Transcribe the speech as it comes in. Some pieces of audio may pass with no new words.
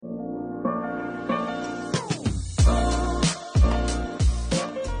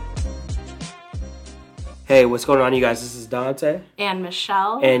Hey, what's going on, you guys? This is Dante. And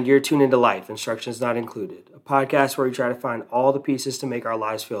Michelle. And you're tuned into Life, Instructions Not Included, a podcast where we try to find all the pieces to make our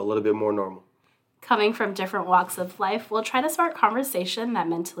lives feel a little bit more normal. Coming from different walks of life, we'll try to start conversation that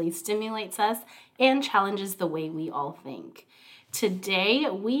mentally stimulates us and challenges the way we all think. Today,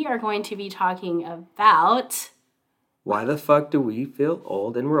 we are going to be talking about... Why the fuck do we feel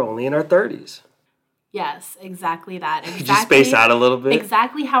old and we're only in our 30s? Yes, exactly that. Could you space out a little bit?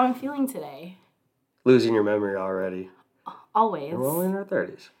 Exactly how I'm feeling today. Losing your memory already. Always. And we're only in our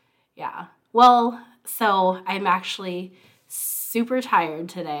 30s. Yeah. Well, so I'm actually super tired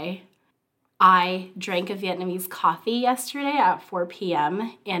today. I drank a Vietnamese coffee yesterday at 4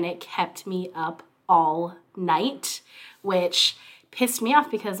 p.m. and it kept me up all night, which pissed me off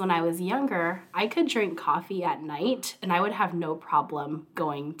because when I was younger, I could drink coffee at night and I would have no problem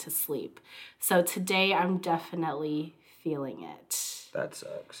going to sleep. So today I'm definitely feeling it. That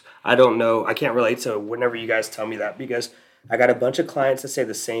sucks. I don't know. I can't relate to whenever you guys tell me that because I got a bunch of clients that say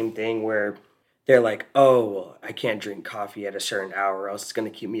the same thing where they're like, oh, well, I can't drink coffee at a certain hour or else it's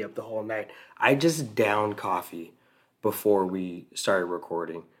going to keep me up the whole night. I just downed coffee before we started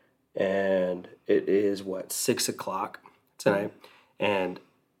recording. And it is, 6 o'clock tonight. And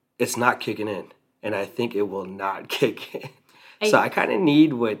it's not kicking in. And I think it will not kick in. So I kind of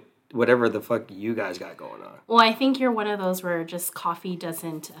need whatever the fuck you guys got going on. Well, I think you're one of those where just coffee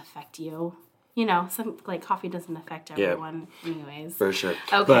doesn't affect you. You know, coffee doesn't affect everyone anyways. For sure.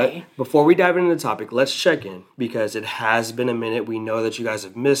 Okay. But before we dive into the topic, let's check in because it has been a minute. We know that you guys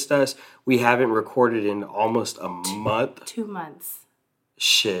have missed us. We haven't recorded in almost a month. 2 months.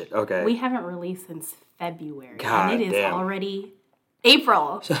 Shit, okay. We haven't released since February. God and it is damn. Already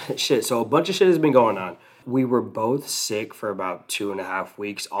April. Shit, so a bunch of shit has been going on. We were both sick for about 2.5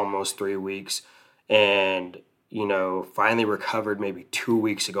 weeks, almost 3 weeks. And, finally recovered maybe 2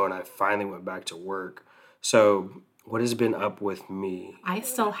 weeks ago. And I finally went back to work. So what has been up with me? I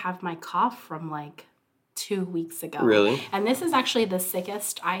still have my cough from 2 weeks ago. Really? And this is actually the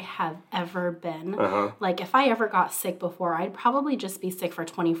sickest I have ever been. Uh-huh. If I ever got sick before, I'd probably just be sick for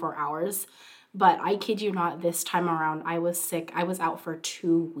 24 hours. But I kid you not, this time around, I was sick. I was out for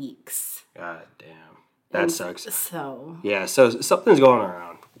 2 weeks. God damn. That sucks. So. Yeah, so something's going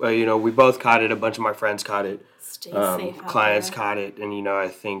around. We both caught it. A bunch of my friends caught it. Stay safe out clients there. caught it. And, I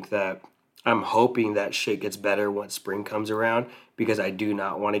think that I'm hoping that shit gets better once spring comes around because I do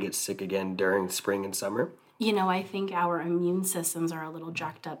not want to get sick again during spring and summer. I think our immune systems are a little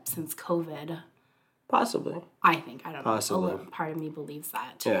jacked up since COVID. Possibly. I think. I don't know. Possibly. A little part of me believes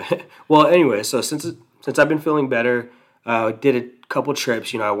that. Yeah. Well, anyway, so since I've been feeling better, did a couple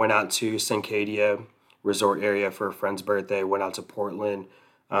trips. I went out to Sancadia resort area for a friend's birthday, went out to Portland,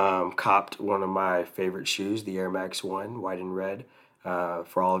 copped one of my favorite shoes, the Air Max 1, white and red.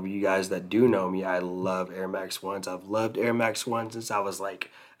 For all of you guys that do know me, I love Air Max 1s. I've loved Air Max 1s since I was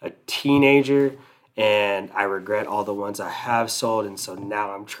a teenager, and I regret all the ones I have sold, and so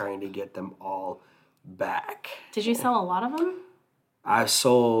now I'm trying to get them all back. Did you sell a lot of them? I've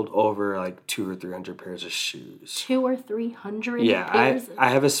sold over 200 or 300 pairs of shoes. 200 or 300 Yeah, pairs? I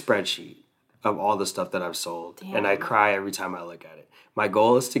have a spreadsheet of all the stuff that I've sold, Damn. and I cry every time I look at it. My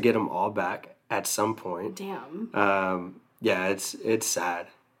goal is to get them all back at some point. Damn. Yeah, it's sad.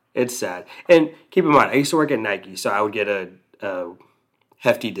 It's sad. And keep in mind, I used to work at Nike, so I would get a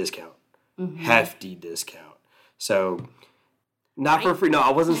hefty discount. Mm-hmm. Hefty discount. So, not for free. No,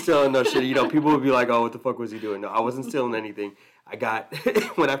 I wasn't stealing no shit. People would be like, oh, what the fuck was he doing? No, I wasn't stealing anything. I got,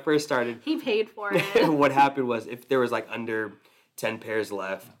 when I first started. He paid for it. What happened was if there was under 10 pairs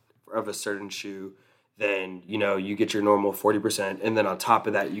left of a certain shoe, then, you get your normal 40%. And then on top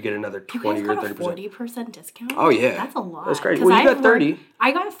of that, you get another 20 or 30%. You got a 40% discount? Oh, yeah. That's a lot. That's crazy. Well, you got 30.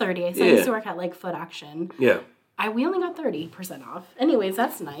 I got 30. So I used to work at Foot Action. Yeah. We only got 30% off. Anyways,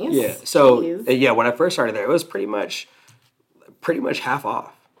 that's nice. Yeah. So, Jeez. When I first started there, it was pretty much half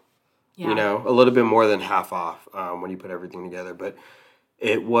off. Yeah. A little bit more than half off when you put everything together. But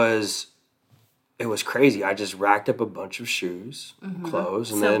it was crazy. I just racked up a bunch of shoes,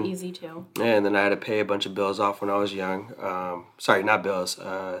 clothes, and then easy too. Yeah, and then I had to pay a bunch of bills off when I was young. Sorry, not bills,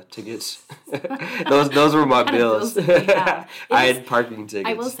 tickets. those were my bills. I had parking tickets.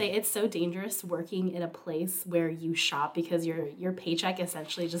 I will say it's so dangerous working in a place where you shop because your paycheck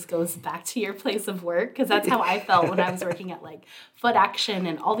essentially just goes back to your place of work. Because that's how I felt when I was working at Foot Action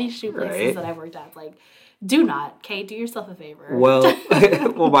and all these shoe places that I worked at. Do not, Kate, do yourself a favor. Well,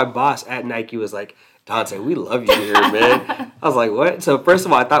 my boss at Nike was like, Dante, we love you here, man. I was like, what? So first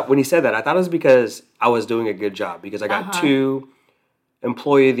of all, I thought when he said that, I thought it was because I was doing a good job because I got 2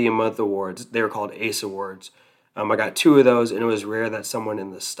 Employee of the Month awards. They were called ACE awards I got 2 of those, and it was rare that someone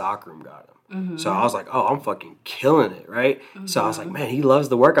in the stockroom got them. So I was like, oh, I'm fucking killing it, right? So I was like, man, he loves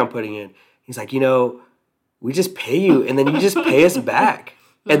the work I'm putting in. He's like, we just pay you, and then you just pay us back.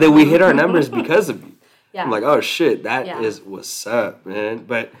 And then we hit our numbers because of you. Yeah. I'm like, oh, shit, that is what's up, man.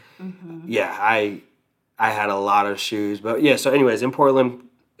 But, yeah, I had a lot of shoes. But, yeah, so anyways, in Portland,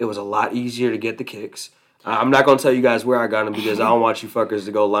 it was a lot easier to get the kicks. I'm not going to tell you guys where I got them because I don't want you fuckers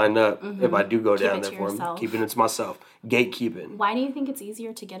to go line up if I do go down there for them. Keeping it to myself. Gatekeeping. Why do you think it's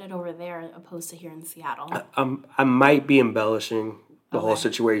easier to get it over there opposed to here in Seattle? I might be embellishing the whole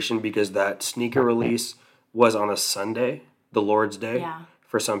situation because that sneaker release was on a Sunday, the Lord's Day,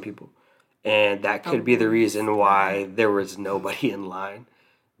 for some people. And that could be the reason why there was nobody in line.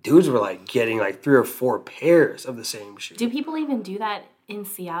 Dudes were like getting like 3 or 4 pairs of the same shoe. Do people even do that in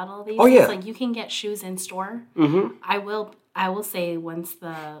Seattle these days? Like you can get shoes in store. Mm-hmm. I will say once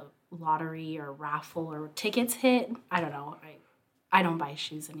the lottery or raffle or tickets hit, I don't know. I don't buy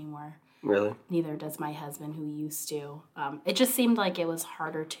shoes anymore. Really? Neither does my husband, who used to. It just seemed like it was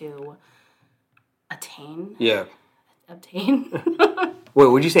harder to attain. Yeah. Obtain. Wait,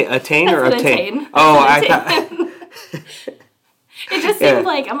 would you say attain or obtain? I thought. It just seemed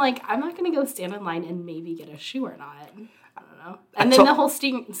like I'm not gonna go stand in line and maybe get a shoe or not. I don't know. And then the whole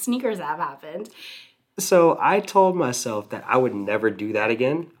sneakers app happened. So I told myself that I would never do that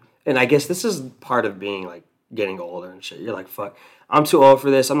again. And I guess this is part of being like getting older and shit. You're like, fuck, I'm too old for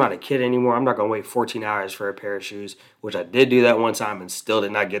this. I'm not a kid anymore. I'm not gonna wait 14 hours for a pair of shoes, which I did do that one time and still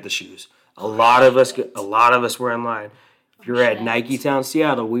did not get the shoes. A lot of us were in line. If you're at Nike Town,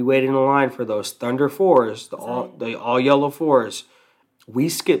 Seattle, we waited in line for those Thunder 4s, the all yellow 4s. We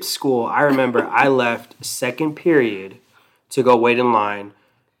skipped school. I remember I left second period to go wait in line.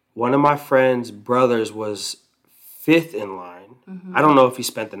 One of my friend's brothers was 5th in line. Mm-hmm. I don't know if he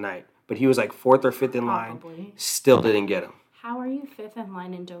spent the night, but he was like 4th or 5th in line. Still didn't get him. How are you 5th in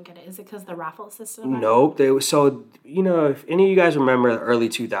line and don't get it? Is it because the raffle system? Nope. If any of you guys remember the early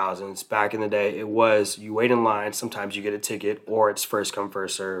 2000s, back in the day, it was you wait in line, sometimes you get a ticket, or it's first come,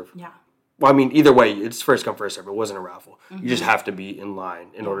 first serve. Yeah. Well, I mean, either way, it's first come, first serve. It wasn't a raffle. Mm-hmm. You just have to be in line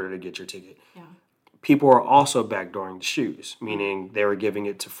in order to get your ticket. Yeah. People were also backdooring the shoes, meaning they were giving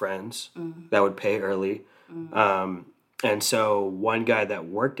it to friends that would pay early. And so one guy that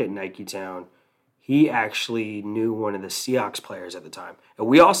worked at Nike Town, he actually knew one of the Seahawks players at the time. And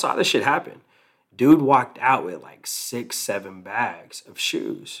we all saw this shit happen. Dude walked out with like 6-7 bags of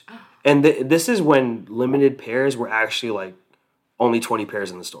shoes. And this is when limited pairs were actually like only 20 pairs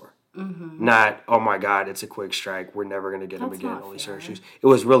in the store. Mm-hmm. Not, oh my God, it's a quick strike. We're never going to get them again. Only certain shoes. It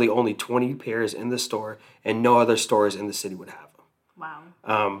was really only 20 pairs in the store, and no other stores in the city would have them.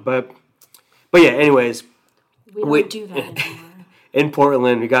 Wow. But yeah, anyways. We don't do that anymore. In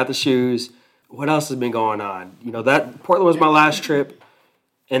Portland, we got the shoes. What else has been going on? That Portland was my last trip.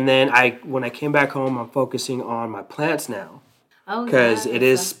 And then when I came back home, I'm focusing on my plants now. Oh, because it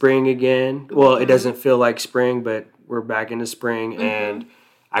is spring again. Well, it doesn't feel like spring, but we're back into spring. Mm-hmm. And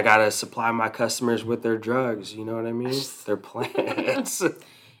I got to supply my customers with their drugs. You know what I mean? Their plants.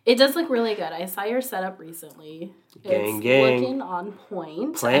 It does look really good. I saw your setup recently. Gang. Looking on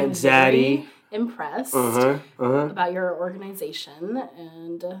point. Plant Zaddy. Impressed about your organization,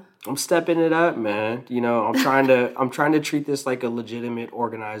 and I'm stepping it up, man. I'm trying to treat this like a legitimate,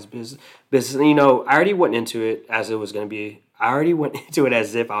 organized business. I already went into it as it was going to be. I already went into it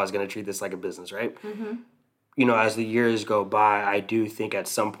as if I was going to treat this like a business, right? Mm-hmm. As the years go by, I do think at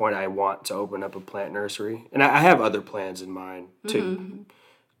some point I want to open up a plant nursery, and I have other plans in mind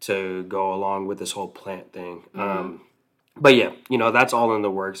to go along with this whole plant thing. Mm-hmm. But yeah, that's all in the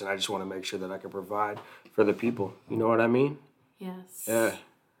works, and I just want to make sure that I can provide for the people. You know what I mean? Yes. Yeah.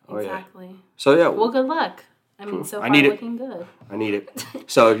 Oh, exactly. Yeah. So yeah. Well, good luck. I mean, so far looking good. I need it.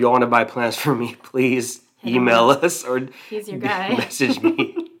 So if you want to buy plants from me, please email us or he's your guy. Message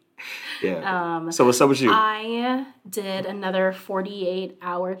me. Yeah. So what's up with you? I did another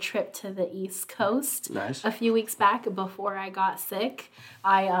 48-hour trip to the East Coast. Nice. A few weeks back before I got sick.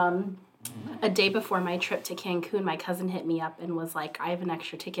 A day before my trip to Cancun, my cousin hit me up and was like, I have an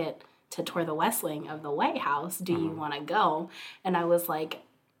extra ticket to tour the West Wing of the White House. Do you want to go? And I was like,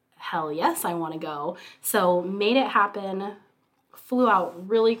 hell yes, I want to go. So made it happen, flew out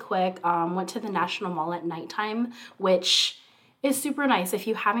really quick, went to the National Mall at nighttime, which is super nice. If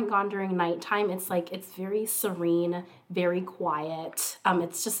you haven't gone during nighttime, it's very serene, very quiet.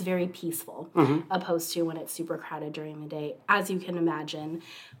 It's just very peaceful, opposed to when it's super crowded during the day, as you can imagine.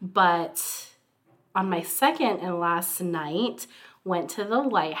 But on my second and last night, went to the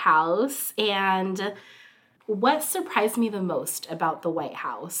White House, and what surprised me the most about the White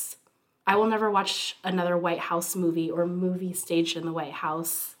House I will never watch another White House movie or movie staged in the White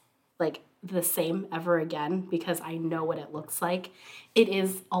House like the same ever again because I know what it looks like. It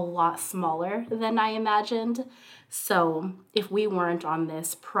is a lot smaller than I imagined. So if we weren't on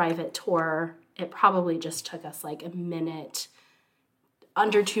this private tour, it probably just took us like a minute,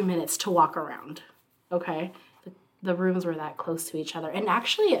 under 2 minutes to walk around. Okay? The rooms were that close to each other. And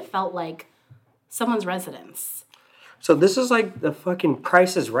actually it felt like someone's residence. So this is like the fucking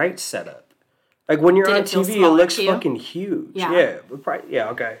Price is Right setup. Like when you're Did on it feel TV, it smaller looks to you? fucking huge. Yeah. Yeah,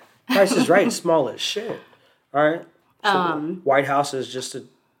 okay. Price is Right, small as shit. All right. So White House is just a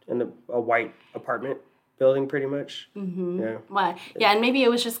white apartment building, pretty much. Mm-hmm. Yeah. Well, yeah, and maybe it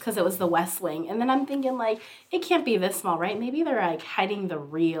was just because it was the West Wing. And then I'm thinking, like, it can't be this small, right? Maybe they're, like, hiding the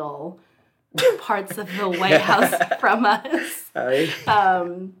real parts of the White House from us.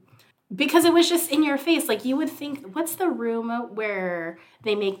 Because it was just in your face. Like, you would think, what's the room where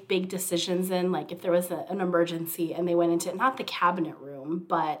they make big decisions in? Like, if there was an emergency and they went into, not the cabinet room,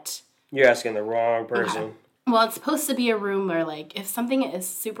 but... You're asking the wrong person. Okay. Well, it's supposed to be a room where, like, if something is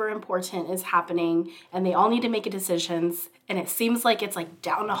super important is happening and they all need to make decisions and it seems like it's, like,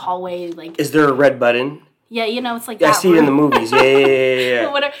 down the hallway, like... Is there a red button? Yeah, you know, it's like that. I that see it in the movies. Yeah.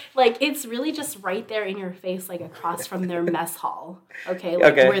 Whatever. Like, it's really just right there in your face, like, across from their mess hall, okay?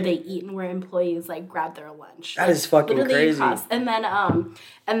 Like, where they eat and where employees, like, grab their lunch. That is fucking crazy. Across. And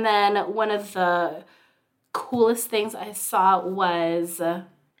then one of the coolest things I saw was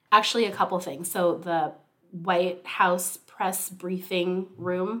actually a couple things. So the White House press briefing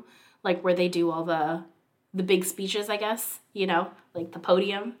room, like, where they do all the big speeches, I guess, you know, like the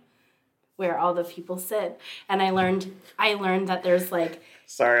podium where all the people sit. And I learned that there's like...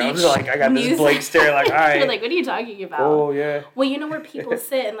 Sorry, I'm just like, I got this blank stare, like, all right. You're like, what are you talking about? Oh, yeah. Well, you know where people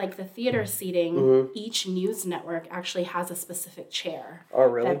sit in like the theater seating, each news network actually has a specific chair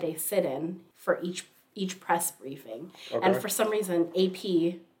that they sit in for each press briefing. Okay. And for some reason,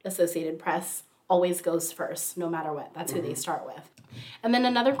 AP, Associated Press, always goes first, no matter what. That's who they start with. And then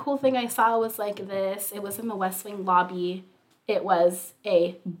another cool thing I saw was like this. It was in the West Wing lobby. It was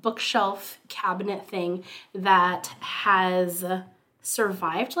a bookshelf cabinet thing that has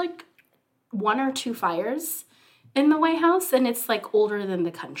survived like 1 or 2 fires in the White House, and it's like older than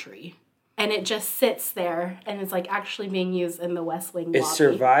the country. And it just sits there and it's like actually being used in the West Wing lobby. It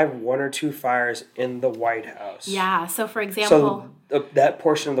survived 1 or 2 fires in the White House. Yeah, so for example... So that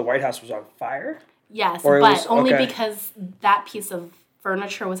portion of the White House was on fire? Yes, but only because that piece of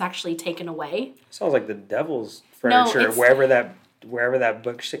furniture was actually taken away. Sounds like the devil's furniture, wherever that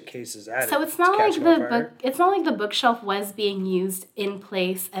bookcase is at. So it's not like the bookshelf was being used in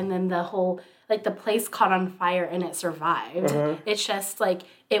place and then the whole like the place caught on fire and it survived. It's just like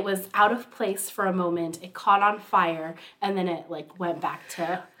it was out of place for a moment, it caught on fire, and then it like went back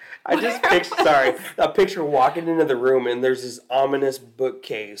to I picture walking into the room and there's this ominous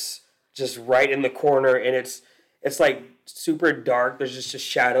bookcase just right in the corner, and it's like super dark. There's just a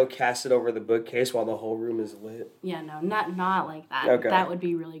shadow casted over the bookcase while the whole room is lit. Yeah, no, not like that. Okay. That would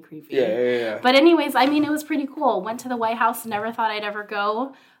be really creepy. Yeah. But anyways, I mean, it was pretty cool. Went to the White House, never thought I'd ever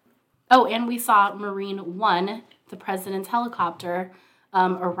go. Oh, and we saw Marine One, the president's helicopter,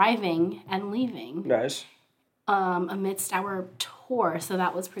 arriving and leaving. Nice. Amidst our tour, so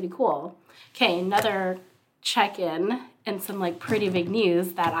that was pretty cool. Okay, another check-in and some like pretty big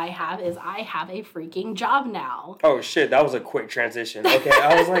news that I have is I have a freaking job now. Oh shit, that was a quick transition. Okay,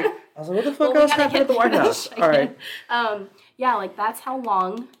 I was like, what the fuck else happened at the White House? All right. Yeah, like that's how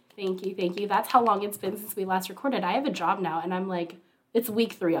long. Thank you. That's how long it's been since we last recorded. I have a job now, and I'm like, it's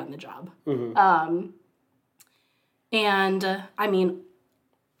week 3 on the job. And I mean,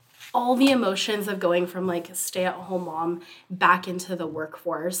 all the emotions of going from like a stay-at-home mom back into the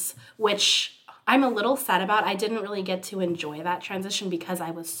workforce, which I'm a little sad about. I didn't really get to enjoy that transition because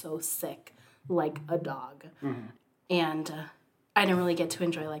I was so sick, like a dog. And I didn't really get to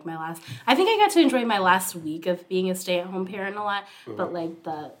enjoy like I think I got to enjoy my last week of being a stay-at-home parent a lot, but like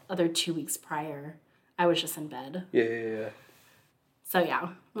the other 2 weeks prior, I was just in bed. Yeah. So yeah,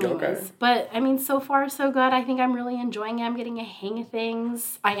 anyways. Okay. But I mean, so far so good. I think I'm really enjoying it. I'm getting a hang of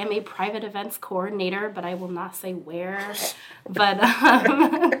things. I am a private events coordinator, but I will not say where. But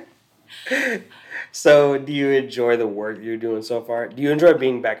So, do you enjoy the work you're doing so far? Do you enjoy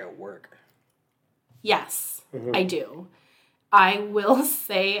being back at work? Yes, I do. I will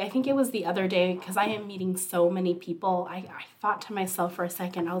say, I think it was the other day, because I am meeting so many people, I thought to myself for a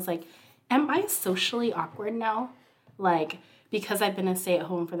second, I was like, am I socially awkward now? Like, because I've been a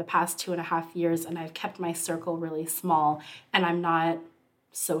stay-at-home for the past 2.5 years, and I've kept my circle really small, and I'm not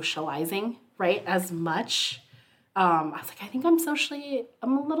socializing, right, as much. I was like, I think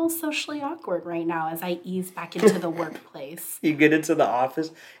I'm a little socially awkward right now as I ease back into the workplace. You get into the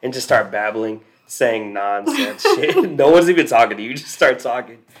office and just start babbling, saying nonsense shit. No one's even talking to you. You just start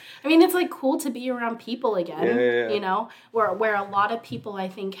talking. I mean, it's like cool to be around people again, Yeah. you know, where a lot of people I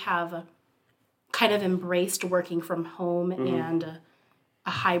think have kind of embraced working from home and a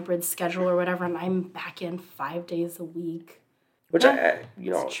hybrid schedule or whatever, and I'm back in 5 days a week. Which,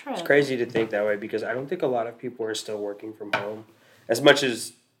 it's it's crazy to think that way because I don't think a lot of people are still working from home as much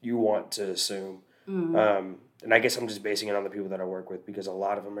as you want to assume. And I guess I'm just basing it on the people that I work with because a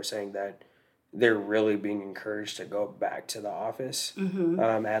lot of them are saying that they're really being encouraged to go back to the office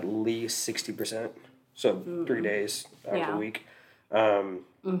at least 60%. So 3 days out of the week.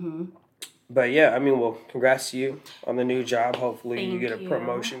 But yeah, I mean, well, congrats to you on the new job. Hopefully you get a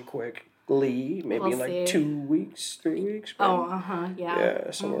promotion quickly. Maybe We'll in like see. 2 weeks, 3 weeks. Maybe. Yeah.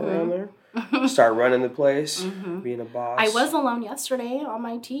 Yeah, somewhere around there. Start running the place, being a boss. I was alone yesterday on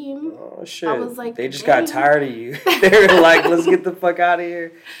my team. Oh, shit. I was like, they just got tired of you. They were like, let's get the fuck out of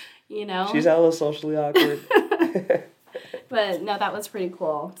here. You know? She's hella socially awkward. But no, that was pretty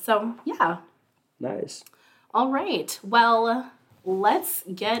cool. So, yeah. Nice. All right. Well, let's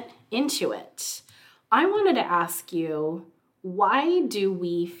get into it. I wanted to ask you, why do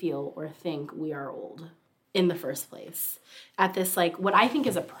we feel or think we are old in the first place? At this, like, what I think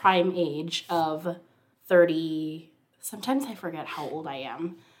is a prime age of 30, sometimes I forget how old I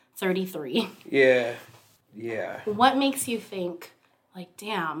am, 33. Yeah. What makes you think, like,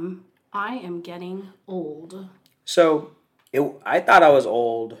 damn, I am getting old? So, I thought I was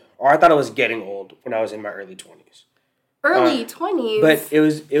old, or I thought I was getting old when I was in my early 20s. Early 20s? But it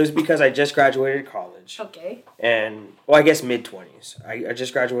was because I just graduated college. Okay. And, well, I guess mid-20s. I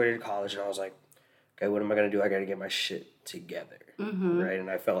just graduated college, and I was like, okay, what am I going to do? I got to get my shit together, right?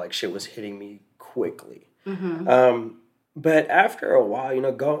 And I felt like shit was hitting me quickly. But after a while, you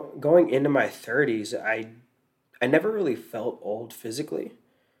know, going into my 30s, I never really felt old physically.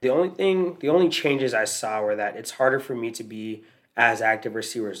 The only changes I saw were that it's harder for me to be as active or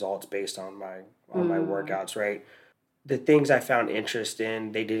see results based on my workouts, right? The things I found interest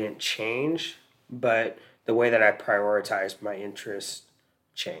in, they didn't change, but the way that I prioritized my interests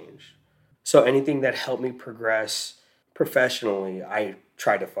changed. So anything that helped me progress professionally, I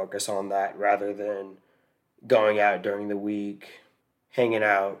tried to focus on that rather than going out during the week, hanging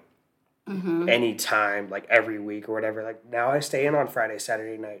out anytime, like every week or whatever. Like now I stay in on Friday,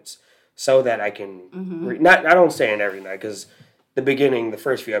 Saturday nights so that I can, I don't stay in every night because the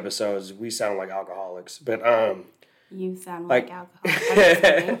first few episodes, we sound like alcoholics, but you sound like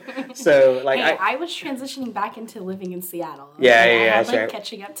alcohol. So, like, hey, I was transitioning back into living in Seattle. Yeah, I had, that's right.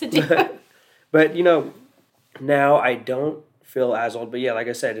 Catching up to do. But, you know, now I don't feel as old. But, yeah, like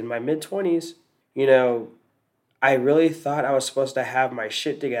I said, in my mid-20s, you know, I really thought I was supposed to have my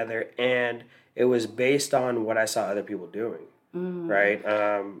shit together. And it was based on what I saw other people doing, right?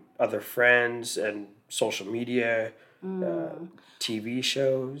 Other friends and social media, TV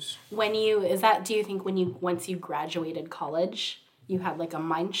shows. Do you think once you graduated college, you had like a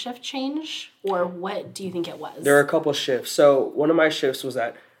mind shift change, or what do you think it was? There were a couple shifts. So one of my shifts was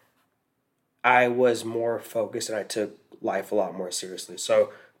that I was more focused and I took life a lot more seriously. So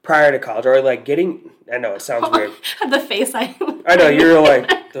prior to college, or like I know it sounds weird. The face I know, you're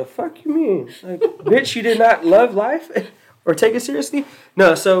like, the fuck you mean? Like, bitch, you did not love life or take it seriously?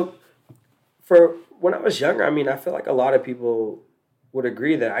 No, so for when I was younger, I mean, I feel like a lot of people would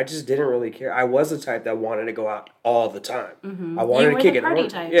agree that I just didn't really care. I was the type that wanted to go out all the time. I wanted to kick it. Party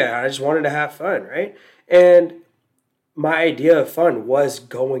type. Yeah, I just wanted to have fun, right? And my idea of fun was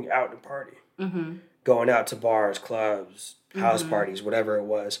going out and party. Going out to bars, clubs, house parties, whatever it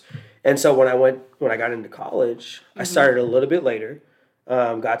was. And so when I got into college, I started a little bit later.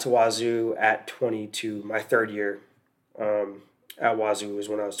 Got to Wazoo at 22. My third year at Wazoo was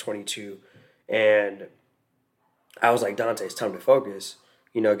when I was 22. And I was like, Dante, it's time to focus.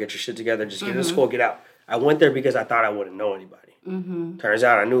 You know, get your shit together. Just get into school, get out. I went there because I thought I wouldn't know anybody. Turns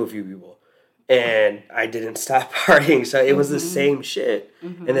out I knew a few people. And I didn't stop partying. So it was the same shit.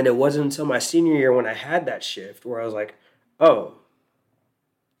 And then it wasn't until my senior year when I had that shift where I was like, oh,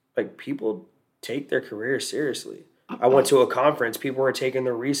 like people take their career seriously. I went to a conference. People were taking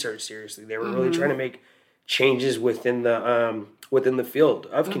their research seriously. They were really trying to make changes within the field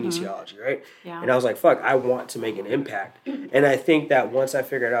of kinesiology, right? Yeah. And I was like, fuck, I want to make an impact. And I think that once I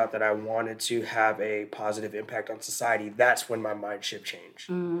figured out that I wanted to have a positive impact on society, that's when my mind shift changed,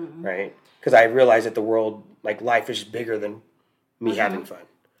 right? Because I realized that the world, like life is bigger than me having fun.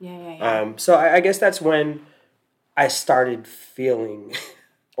 Yeah. So I guess that's when I started feeling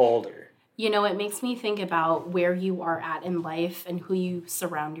older. You know, it makes me think about where you are at in life and who you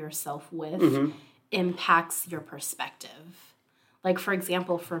surround yourself with impacts your perspective. Like, for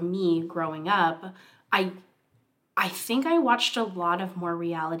example, for me growing up, I think I watched a lot of more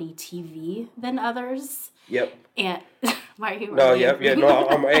reality TV than others. Yep. And why are you? No, yeah. No,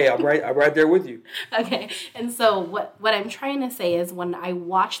 I'm right there with you. Okay, and so what I'm trying to say is when I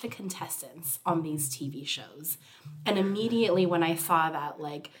watch the contestants on these TV shows, and immediately when I saw that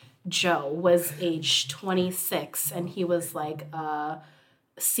like Joe was age 26 and he was like a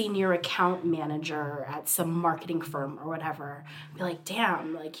senior account manager at some marketing firm or whatever, I'd be like,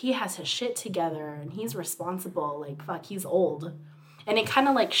 damn, like he has his shit together and he's responsible. Like fuck, he's old. And it kind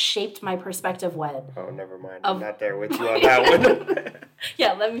of like shaped my perspective. Oh, never mind. I'm not there with you on that one.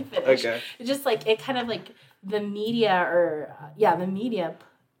 Yeah, let me finish. Okay. It just like it kind of like the media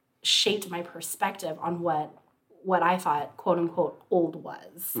shaped my perspective on what I thought quote unquote old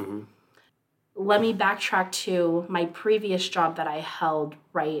was. Mm-hmm. Let me backtrack to my previous job that I held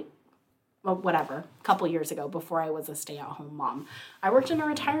a couple years ago before I was a stay-at-home mom. I worked in a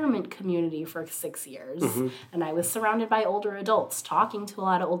retirement community for 6 years, and I was surrounded by older adults, talking to a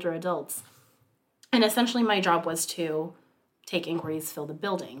lot of older adults. And essentially my job was to take inquiries, fill the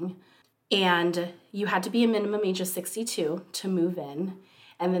building. And you had to be a minimum age of 62 to move in.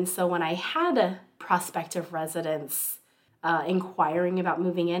 And then so when I had prospective residents inquiring about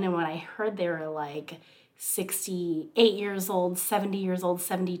moving in, and when I heard they were like 68 years old, 70 years old,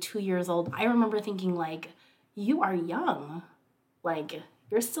 72 years old, I remember thinking like, you are young. Like,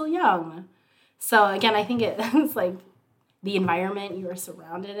 you're still young. So again, I think it's like the environment you are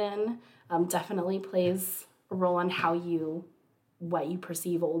surrounded in definitely plays a role on what you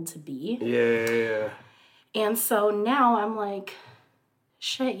perceive old to be. Yeah. And so now I'm like,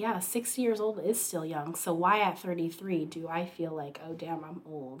 shit, yeah, 60 years old is still young. So why at 33 do I feel like, oh, damn, I'm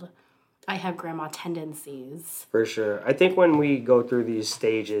old? I have grandma tendencies. For sure. I think when we go through these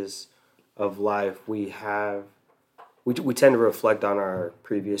stages of life, we tend to reflect on our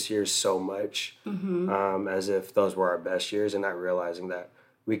previous years so much, as if those were our best years, and not realizing that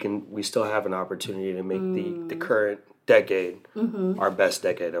we still have an opportunity to make the current decade our best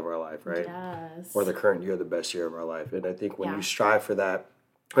decade of our life, right? Yes. Or the current year the best year of our life. And I think when you strive for that,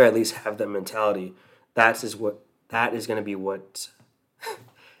 or at least have that mentality, that is going to be what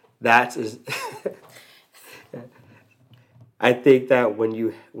that is. I think that when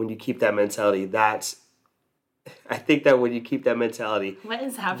you keep that mentality, What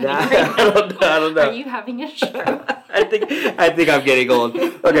is happening right now? I don't know. Are you having a stroke? I think I'm getting old.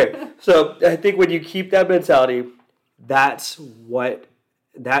 Okay, so I think when you keep that mentality, that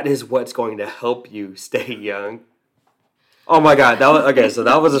is what's going to help you stay young. Oh my God,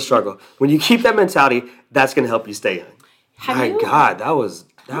 that was a struggle. When you keep that mentality, that's going to help you stay young. God, that was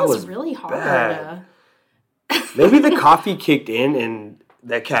really hard. Bad. Maybe the coffee kicked in and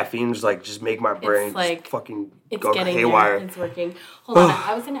that caffeine was like just make my brain like, fucking it's go getting haywire. There. It's working. Hold on,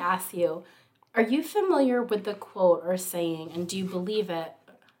 I was going to ask you, are you familiar with the quote or saying, and do you believe it?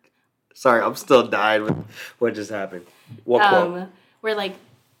 Sorry, I'm still dying with what just happened. What quote? Where like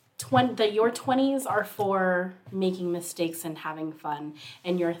your 20s are for making mistakes and having fun,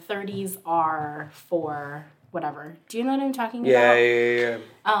 and your 30s are for whatever. Do you know what I'm talking about? Yeah.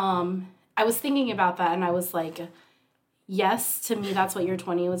 I was thinking about that, and I was like, yes, to me, that's what your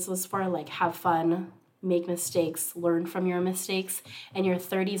 20s was for. Like, have fun, make mistakes, learn from your mistakes. And your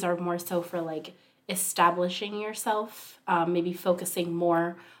 30s are more so for, like, establishing yourself, maybe focusing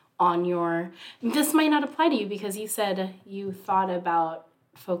more on this might not apply to you because you said you thought about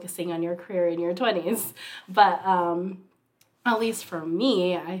focusing on your career in your 20s. But at least for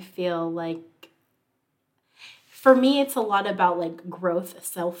me, I feel like, for me, it's a lot about like growth,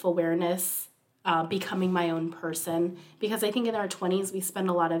 self-awareness, becoming my own person. Because I think in our 20s, we spend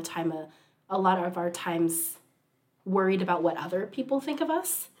a lot of our times worried about what other people think of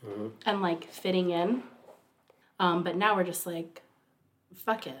us and like fitting in. But now we're just like,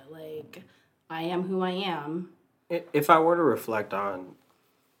 fuck it. Like, I am who I am. If I were to reflect on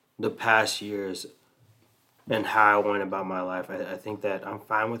the past years and how I went about my life, I think that I'm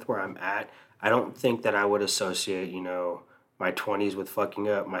fine with where I'm at. I don't think that I would associate, my 20s with fucking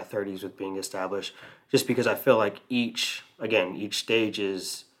up, my 30s with being established, just because I feel like each stage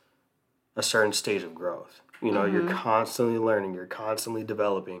is a certain stage of growth. You're constantly learning, you're constantly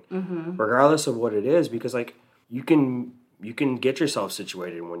developing, regardless of what it is, because like you can get yourself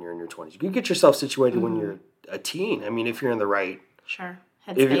situated when you're in your 20s. You can get yourself situated when you're a teen. I mean, if you're in the right headspace.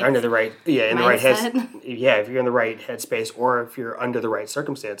 If you're under the right, if you're in the right headspace, or if you're under the right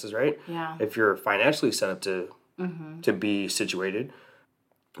circumstances, right? Yeah. If you're financially set up to be situated,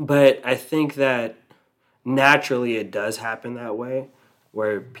 But I think that naturally it does happen that way,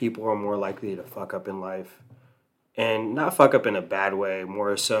 where people are more likely to fuck up in life. And not fuck up in a bad way,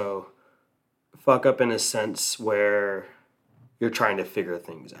 more so fuck up in a sense where you're trying to figure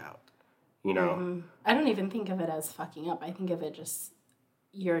things out, you know? I don't even think of it as fucking up. I think of it just,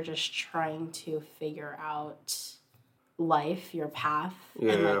 you're just trying to figure out life, your path,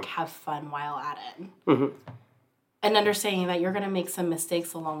 and like have fun while at it. And understanding that you're going to make some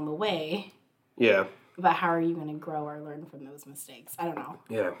mistakes along the way. Yeah. But how are you going to grow or learn from those mistakes? I don't know.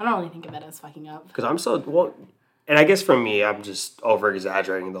 Yeah. I don't really think of it as fucking up. Because I'm so, well, and I guess for me, I'm just over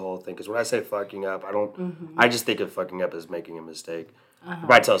exaggerating the whole thing. Because when I say fucking up, I don't, I just think of fucking up as making a mistake. If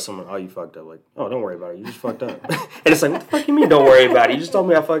I tell someone, oh, you fucked up, like, oh, don't worry about it. You just fucked up. And it's like, what the fuck you mean don't worry about it? You just told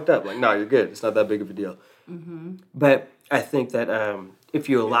me I fucked up. Like, no, you're good. It's not that big of a deal. But I think that if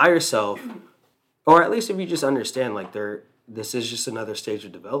you allow yourself, or at least if you just understand, like, this is just another stage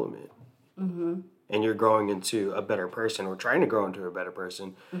of development. And you're growing into a better person or trying to grow into a better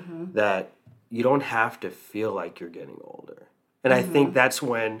person, that you don't have to feel like you're getting older. And I think that's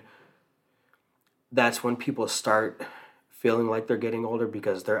when people start feeling like they're getting older,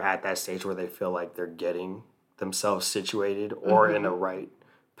 because they're at that stage where they feel like they're getting themselves situated or in a right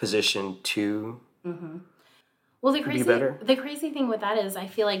position to well, be better. The crazy thing with that is I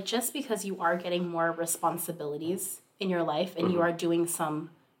feel like just because you are getting more responsibilities in your life and you are doing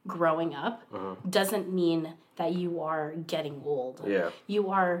some growing up doesn't mean that you are getting old. Yeah. You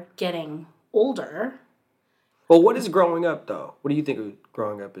are getting older. Well, what is growing up, though? What do you think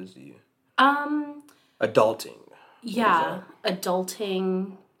growing up is to you? Adulting. Yeah,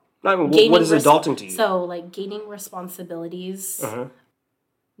 adulting. I mean, what is adulting to you? So, like, gaining responsibilities,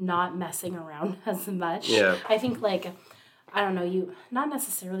 not messing around as much. Yeah. I think, like, I don't know, not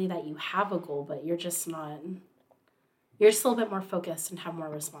necessarily that you have a goal, but you're just you're still a bit more focused and have more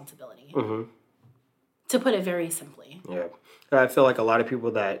responsibility. To put it very simply. Yeah. I feel like a lot of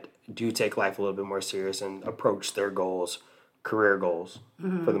people that do take life a little bit more serious and approach their goals, career goals,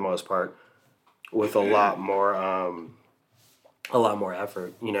 for the most part, with a lot more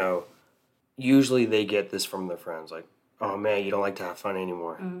effort, you know, usually they get this from their friends, like, oh man, you don't like to have fun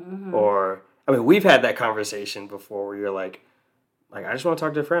anymore. Or, I mean, we've had that conversation before where you're like, I just want to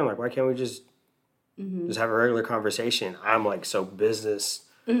talk to a friend. Like, why can't we just have a regular conversation? I'm like so business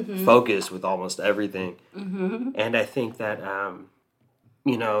focused with almost everything. And I think that,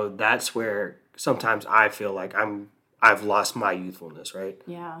 you know, that's where sometimes I feel like I've lost my youthfulness, right?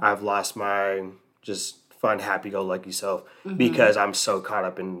 Yeah. I've lost my just fun, happy-go-lucky self because I'm so caught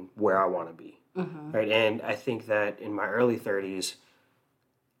up in where I want to be, right? And I think that in my early 30s,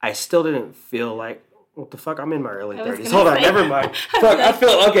 I still didn't feel like, what the fuck? I'm in my early 30s. Hold on, never mind. Fuck, I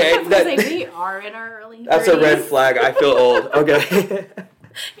feel, okay. I was gonna say, we are in our early 30s. That's a red flag. I feel old. Okay.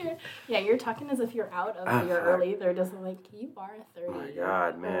 You're talking as if you're out of your early 30s. I'm like, you are 30. Oh my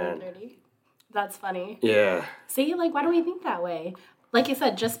God, man. 30. That's funny. Yeah. See, like, why do we think that way? Like you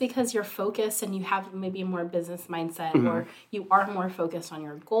said, just because you're focused and you have maybe a more business mindset or you are more focused on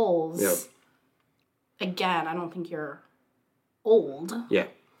your goals, again, I don't think you're old. Yeah.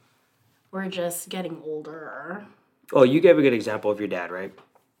 We're just getting older. Oh, you gave a good example of your dad, right?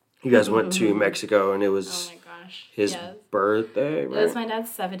 You guys went to Mexico and it was his birthday, right? It was my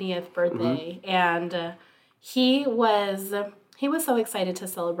dad's 70th birthday. And he was so excited to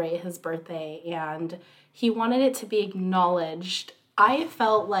celebrate his birthday and he wanted it to be acknowledged. I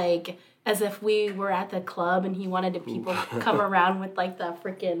felt like as if we were at the club and he wanted people to come around with like the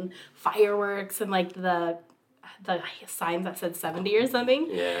freaking fireworks and like the signs that said 70 or something.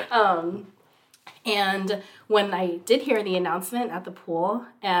 Yeah. And when I did hear the announcement at the pool,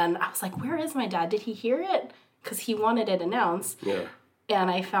 and I was like, where is my dad? Did he hear it? Because he wanted it announced. Yeah. And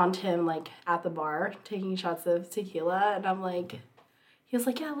I found him like at the bar taking shots of tequila, and I'm like, he was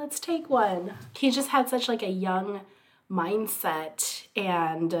like, yeah, let's take one. He just had such like a young mindset,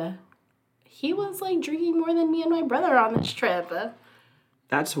 and he was like drinking more than me and my brother on this trip.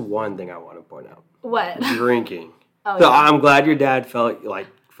 That's one thing I want to point out. What? Drinking. Oh, so yeah. I'm glad your dad felt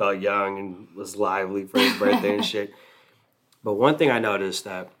young and was lively for his birthday and shit. But one thing I noticed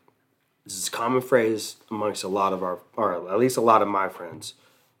that this is a common phrase amongst a lot of or at least a lot of my friends.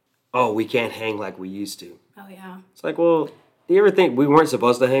 Oh, we can't hang like we used to. Oh, yeah. It's like, well, do you ever think we weren't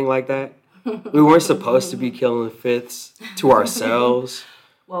supposed to hang like that? We weren't supposed to be killing fifths to ourselves.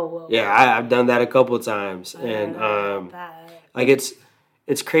 Whoa. Yeah, I've done that a couple of times. And like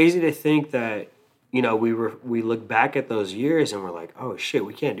it's crazy to think that, you know, we look back at those years and we're like, oh shit,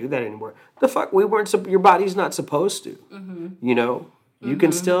 we can't do that anymore. The fuck, your body's not supposed to. You know, You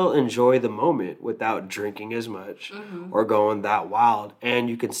can still enjoy the moment without drinking as much or going that wild, and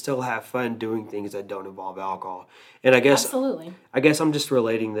you can still have fun doing things that don't involve alcohol. And Absolutely. I guess I'm just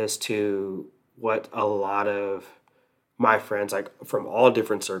relating this to what a lot of my friends, like from all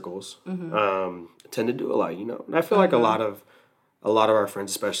different circles, tend to do a lot. And I feel like a lot of our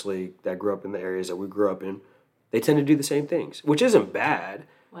friends, especially that grew up in the areas that we grew up in, they tend to do the same things, which isn't bad.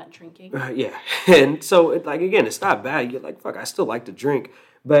 What, drinking? Yeah, and so again, it's not bad. You're like, fuck, I still like to drink,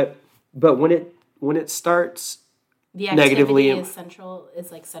 but when it starts The negatively, activity is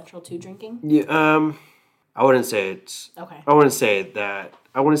like central to drinking? yeah, I wouldn't say it's Okay. I wouldn't say that.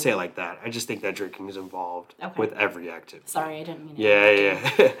 I wouldn't say it like that. I just think that drinking is involved Okay. with every activity. Sorry, I didn't mean it.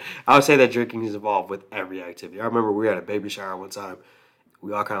 Yeah. I would say that drinking is involved with every activity. I remember we were at a baby shower one time.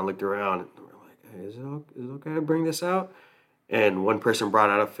 We all kind of looked around and we were like, hey, is it okay to bring this out? And one person brought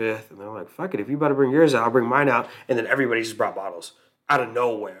out a fifth, and they're like, fuck it, if you about to bring yours out, I'll bring mine out. And then everybody just brought bottles out of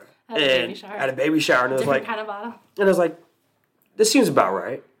nowhere. At a baby shower. And it was Different like, kind of bottle. and I was like, this seems about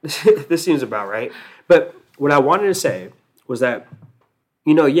right. This seems about right. But what I wanted to say was that,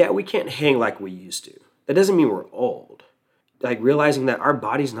 yeah, we can't hang like we used to. That doesn't mean we're old. Like realizing that our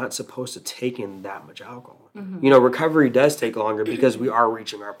body's not supposed to take in that much alcohol. Recovery does take longer because we are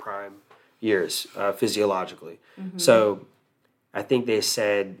reaching our prime years physiologically. So I think they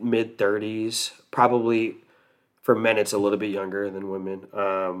said mid-30s, probably for men it's a little bit younger than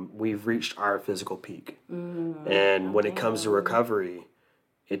women. We've reached our physical peak. And when it comes to recovery,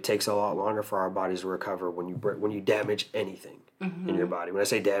 it takes a lot longer for our bodies to recover when you damage anything in your body. When I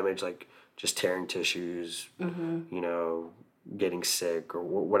say damage, like just tearing tissues, getting sick or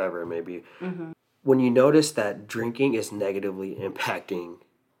whatever it may be. When you notice that drinking is negatively impacting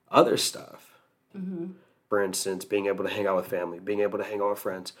other stuff, for instance, being able to hang out with family, being able to hang out with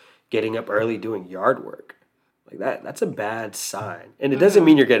friends, getting up early doing yard work, like that's a bad sign. And it doesn't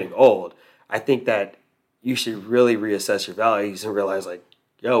mean you're getting old. I think that you should really reassess your values and realize like,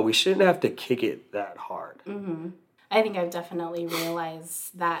 yo, we shouldn't have to kick it that hard. I think I've definitely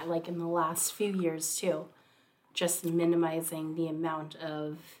realized that like in the last few years too, just minimizing the amount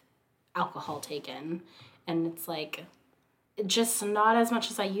of alcohol taken. And it's like just not as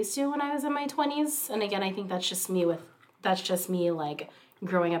much as I used to when I was in my 20s. And again, I think that's just me like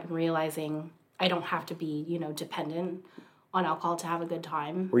growing up and realizing I don't have to be, dependent on alcohol to have a good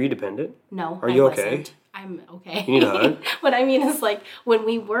time. Were you dependent? No. Are you okay? I'm okay. You need a hug? What I mean is like when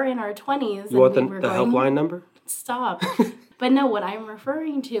we were in our 20s. You want the helpline number? Stop. But no, what I'm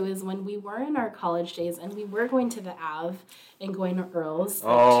referring to is when we were in our college days and we were going to the Ave and going to Earl's.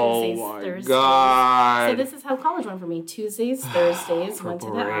 Tuesdays, Thursdays. God. So this is how college went for me. Tuesdays, Thursdays, went to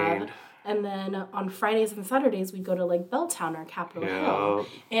the Ave. And then on Fridays and Saturdays, we'd go to like Belltown or Capitol Hill.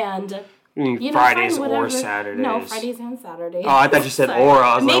 And Fridays or Saturdays? No, Fridays and Saturdays. Oh, I thought you said or.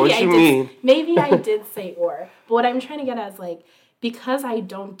 I was like, what you mean? Maybe I did say or. But what I'm trying to get at is like, because I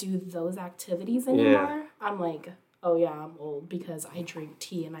don't do those activities anymore, I'm like, oh yeah, I'm old because I drink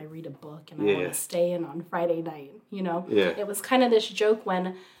tea and I read a book and I want to stay in on Friday night, Yeah. It was kind of this joke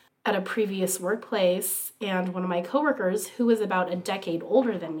when at a previous workplace and one of my coworkers, who was about a decade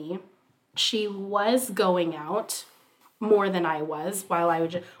older than me, she was going out more than I was while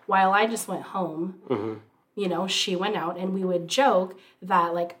I just went home. She went out and we would joke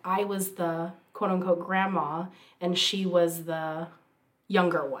that like I was the quote unquote grandma and she was the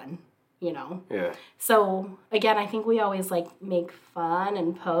younger one, Yeah. So again, I think we always like make fun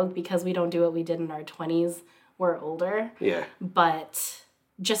and poke because we don't do what we did in our 20s. We're older. Yeah. But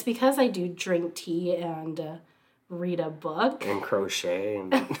just because I do drink tea and read a book and crochet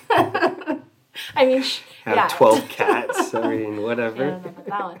and I mean, have 12 cats. I mean, whatever. I don't know about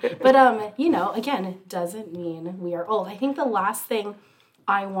that one. But again, it doesn't mean we are old. I think the last thing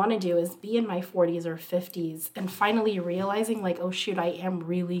I want to do is be in my 40s or 50s and finally realizing like, oh shoot, I am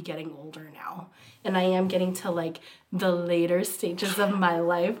really getting older now. And I am getting to like the later stages of my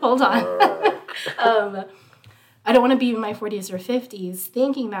life. Hold on. I don't want to be in my 40s or 50s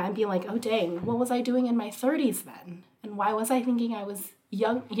thinking that and being like, oh dang, what was I doing in my 30s then? And why was I thinking I was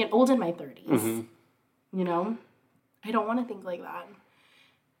old in my 30s? I don't want to think like that.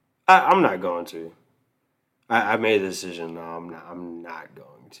 I'm not going to. I made a decision. No, I'm not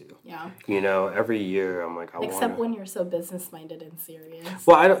going to. Yeah. Every year I'm like, Except when you're so business-minded and serious.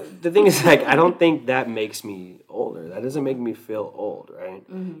 Well, the thing is, like, I don't think that makes me older. That doesn't make me feel old, right?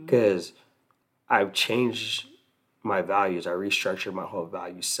 Because I've changed my values. I restructured my whole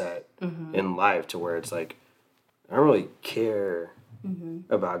value set in life to where it's like, I don't really care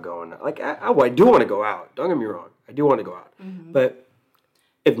about going out. Like, I do want to go out. Don't get me wrong. I do want to go out. But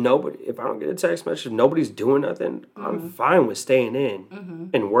if I don't get a text message, if nobody's doing nothing, I'm fine with staying in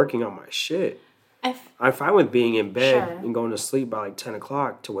and working on my shit. I'm fine with being in bed and going to sleep by like 10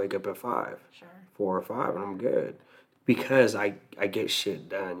 o'clock to wake up at 5, 4 or 5, and I'm good because I get shit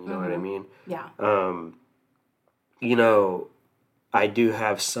done. You know what I mean? Yeah. You know, I do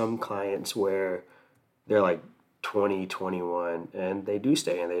have some clients where they're like 20, 21, and they do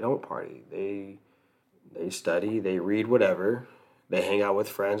stay and they don't party. They study, they read whatever, they hang out with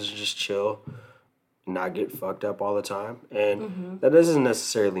friends and just chill, not get fucked up all the time. And that doesn't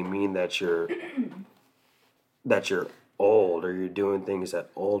necessarily mean that you're old or you're doing things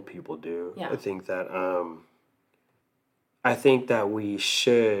that old people do. Yeah. I think that we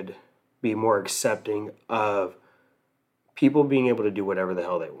should be more accepting of people being able to do whatever the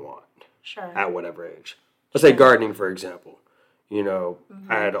hell they want. Sure. At whatever age. Let's say gardening, for example. You know,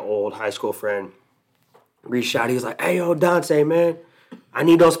 I had an old high school friend reached out. He was like, "Hey, yo, Dante, man, I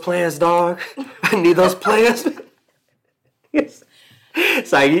need those plants, dog. I need those plants."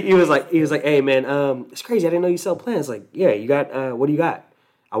 So he was like, "Hey, man, it's crazy. I didn't know you sell plants." Like, yeah, you got, what do you got?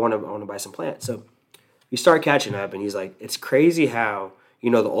 I want to buy some plants. So we start catching up, and he's like, "It's crazy how, you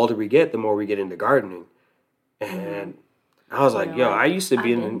know, the older we get, the more we get into gardening." And I was like, yo, I used to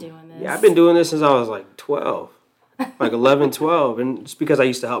be doing this. Yeah, I've been doing this since I was like 12, like 11, 12. And it's because I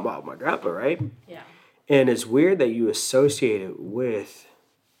used to help out my grandpa, right? Yeah. And it's weird that you associate it with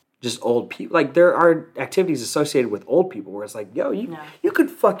just old people. Like, there are activities associated with old people where it's like, yo, you could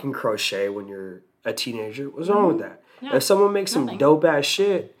fucking crochet when you're a teenager. What's wrong with that? Yeah. If someone makes some dope ass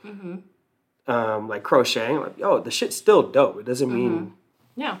shit, like crocheting, like, yo, the shit's still dope. It doesn't mean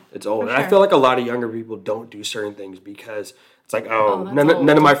it's old. And I feel like a lot of younger people don't do certain things because it's like, none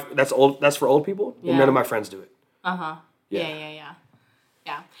of my that's for old people, and none of my friends do it. Yeah.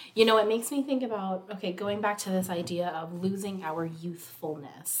 You know, it makes me think about, going back to this idea of losing our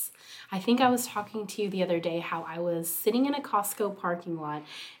youthfulness. I think I was talking to you the other day how I was sitting in a Costco parking lot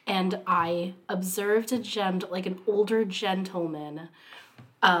and I observed an older gentleman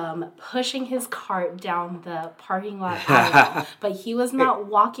pushing his cart down the parking lot aisle, but he was not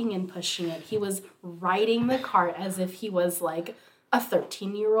walking and pushing it. He was riding the cart as if he was like a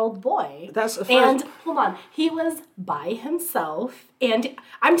 13-year-old boy. And hold on, he was by himself, and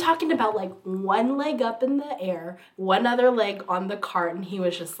I'm talking about like one leg up in the air, one other leg on the cart, and he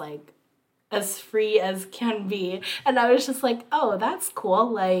was just like as free as can be. And I was just like, oh, that's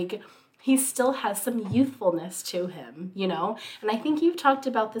cool. Like, he still has some youthfulness to him, you know? And I think you've talked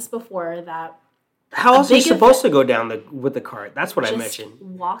about this before, that how else are you supposed to go down with the cart? That's what I mentioned.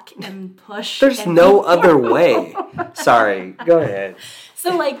 Walk and push. There's no other way. Sorry. Go ahead.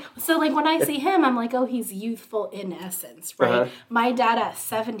 So when I see him, I'm like, oh, he's youthful in essence, right? My dad at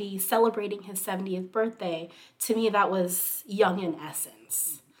 70, celebrating his 70th birthday, to me, that was young in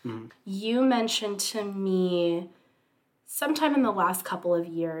essence. You mentioned to me sometime in the last couple of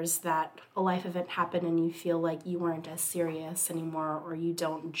years that a life event happened and you feel like you weren't as serious anymore, or you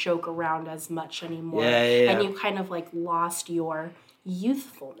don't joke around as much anymore. Yeah. And you kind of like lost your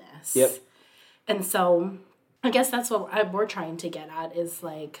youthfulness. Yep. And so I guess that's what we're trying to get at, is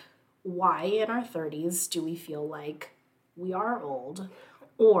like, why in our 30s do we feel like we are old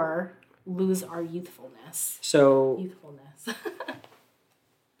or lose our youthfulness? So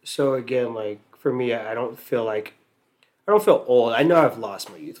again, like, for me, I don't feel old. I know I've lost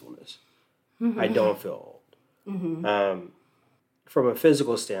my youthfulness. I don't feel old. From a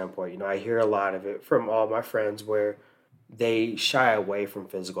physical standpoint, you know, I hear a lot of it from all my friends where they shy away from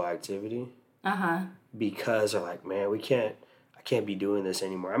physical activity because they're like, man, I can't be doing this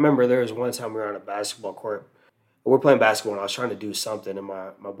anymore. I remember there was one time we were on a basketball court. We're playing basketball and I was trying to do something, and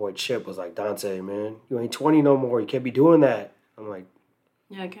my boy Chip was like, Dante, man, you ain't 20 no more. You can't be doing that. I'm like,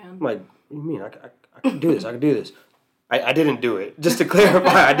 yeah, I can. I'm like, what do you mean? I can do this. I can do this. I didn't do it. Just to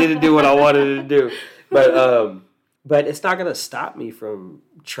clarify, I didn't do what I wanted to do. But it's not going to stop me from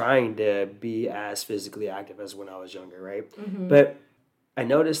trying to be as physically active as when I was younger, right? But I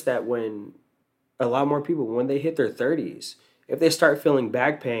noticed that when a lot more people, when they hit their 30s, if they start feeling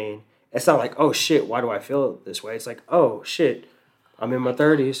back pain, it's not like, oh, shit, why do I feel this way? It's like, oh, shit, I'm in my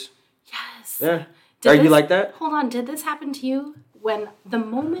 30s. Yes. Yeah. Are you like that? Hold on. Did this happen to you? When the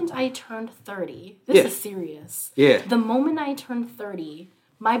moment I turned 30, this is serious. Yeah. The moment I turned 30,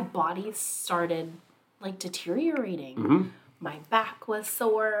 my body started like deteriorating. My back was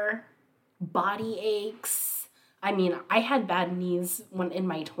sore, body aches. I mean, I had bad knees when in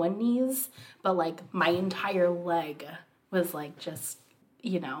my 20s, but like my entire leg was like just,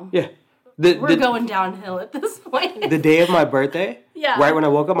 you know. Yeah. We're going downhill at this point. The day of my birthday, right when I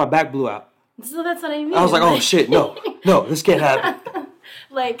woke up, my back blew out. So that's what I mean. I was like, oh, shit, no, this can't happen.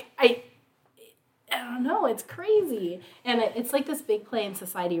 Like, I don't know. It's crazy. And it's like this big play in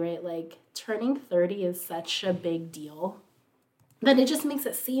society, right? Like, turning 30 is such a big deal that it just makes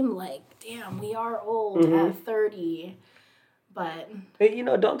it seem like, damn, we are old at 30. But, Hey,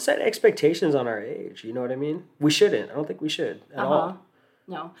 don't set expectations on our age. You know what I mean? We shouldn't. I don't think we should at all.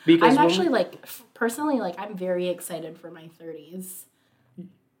 no. Because I'm actually, personally, I'm very excited for my 30s.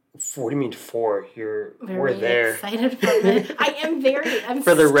 What do you mean for? We're Very there. excited for it. I'm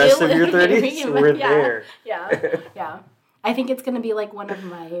for the still rest of your 30s, we're there. Yeah. I think it's going to be like one of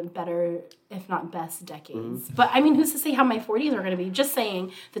my better, if not best, decades. But I mean, who's to say how my 40s are going to be? Just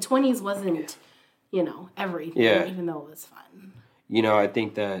saying, the 20s wasn't, everything, even though it was fun. I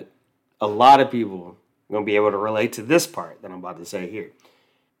think that a lot of people are going to be able to relate to this part that I'm about to say here.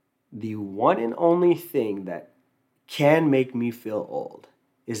 The one and only thing that can make me feel old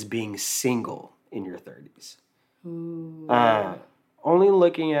is being single in your 30s. Only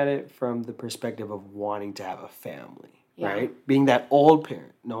looking at it from the perspective of wanting to have a family, right? Being that old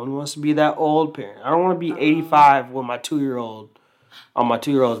parent. No one wants to be that old parent. I don't want to be 85 with my 2-year-old on my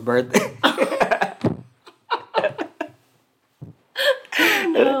 2-year-old's birthday.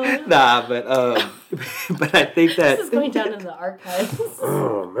 Nah, but I think that this is going down in the archives.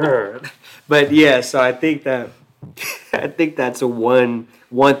 Oh man! But yeah, so I think that's a one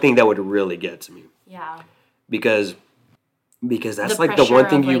thing that would really get to me. Yeah. Because that's like the one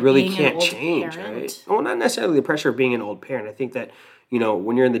thing you really can't change, parent. Right? Well, not necessarily the pressure of being an old parent. I think that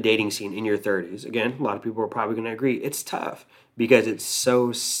when you're in the dating scene in your 30s, again, a lot of people are probably going to agree it's tough because it's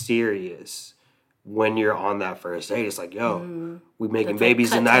so serious. When you're on that first date, it's like, yo, we making babies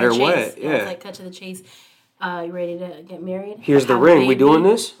tonight or what? Yeah, it's like cut to the chase. You ready to get married? Here's the ring. We doing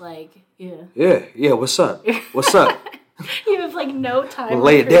this? Yeah. What's up? What's up? You have no time.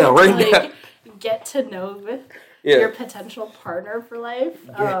 Lay it down right now. Get to know your potential partner for life.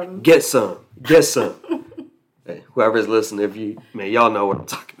 Get some. Hey, whoever's listening, y'all know what I'm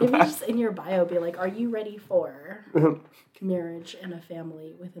talking about. Maybe just in your bio, be like, "Are you ready for marriage and a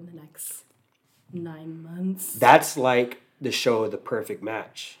family within the next 9 months?" That's like the show The Perfect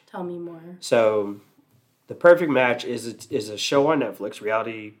Match. Tell me more. So, The Perfect Match is a show on Netflix,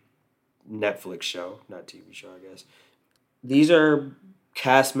 reality Netflix show, not TV show, I guess. These are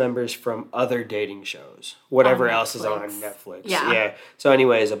cast members from other dating shows, whatever else is on Netflix. Yeah. So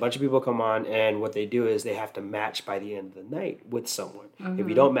anyways, a bunch of people come on, and what they do is they have to match by the end of the night with someone. If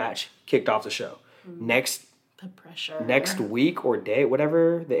you don't match, kicked off the show. The pressure. Next week or day,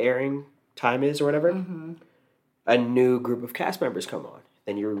 whatever the airing time is or whatever, a new group of cast members come on.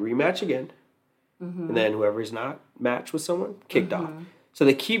 Then you rematch again. And then whoever's not matched with someone, kicked off. So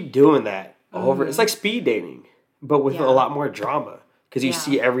they keep doing that over. It's like speed dating, but with a lot more drama because you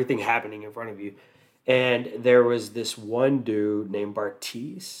see everything happening in front of you. And there was this one dude named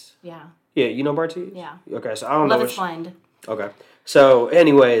Bartiz. Yeah. Yeah, you know Bartiz? Yeah. Okay, so I don't know. Love is Blind. Okay. So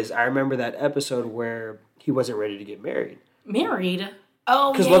anyways, I remember that episode where he wasn't ready to get married. Married?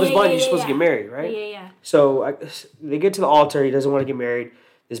 Oh, because Love is Blind, you're supposed to get married, right? Yeah. So they get to the altar. He doesn't want to get married.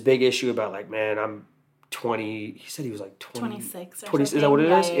 This big issue about man, I'm 20. He said he was 26 or 20, something. Is that what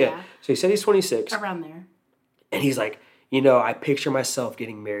it is? Yeah. So he said he's 26. Around there. And he's like, I picture myself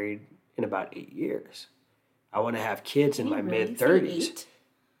getting married in about 8 years. I want to have kids in my mid-30s.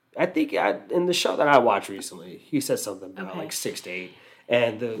 I think in the show that I watched recently, he said something about 6 to 8.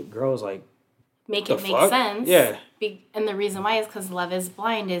 And the girl was like, make it make sense. Yeah. And the reason why is because Love is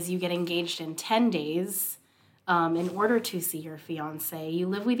Blind is you get engaged in 10 days in order to see your fiance. You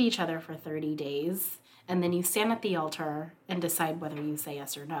live with each other for 30 days. And then you stand at the altar and decide whether you say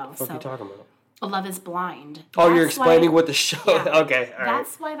yes or no. What are you talking about? Love is Blind. Oh, you're explaining what the show... Yeah, okay, all right.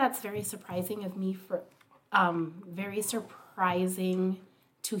 That's why that's very surprising of me very surprising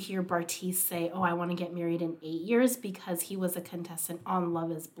to hear Bartiz say, I want to get married in 8 years, because he was a contestant on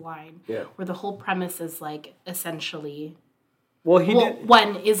Love is Blind. Yeah. Where the whole premise is essentially...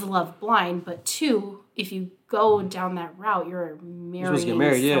 One, is love blind, but two, if you go down that route, you're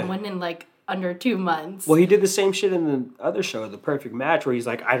marrying someone in under 2 months. Well, he did the same shit in the other show, The Perfect Match, where he's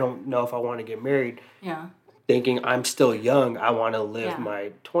like, I don't know if I want to get married. Yeah. Thinking I'm still young, I want to live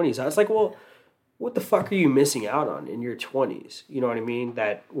my 20s. I was like, well, what the fuck are you missing out on in your 20s? You know what I mean?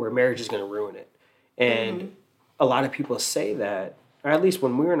 Where marriage is going to ruin it. And a lot of people say that, or at least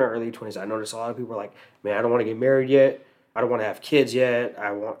when we were in our early 20s, I noticed a lot of people were like, man, I don't want to get married yet. I don't want to have kids yet.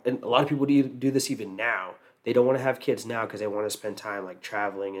 And a lot of people do this even now. They don't want to have kids now because they want to spend time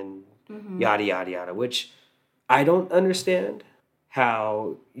traveling and yada, yada, yada, which I don't understand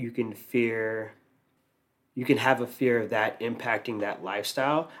how you can have a fear of that impacting that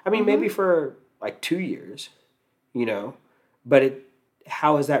lifestyle. I mean, maybe for 2 years, but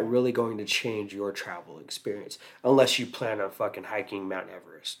how is that really going to change your travel experience? Unless you plan on fucking hiking Mount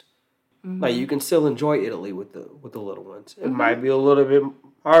Everest. Like you can still enjoy Italy with the little ones. It might be a little bit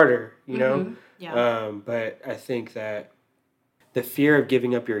harder, you know. Yeah. But I think that the fear of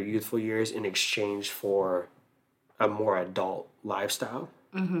giving up your youthful years in exchange for a more adult lifestyle,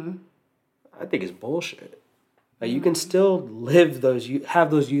 I think is bullshit. Like you can still live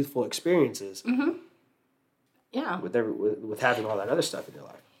have those youthful experiences Yeah. with having all that other stuff in your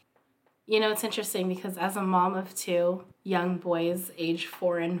life. You know, it's interesting because as a mom of two young boys, age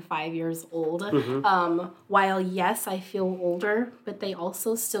 4 and 5 years old, while yes, I feel older, but they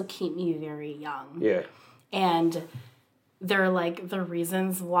also still keep me very young. Yeah. And they're like the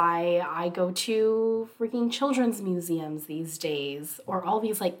reasons why I go to freaking children's museums these days or all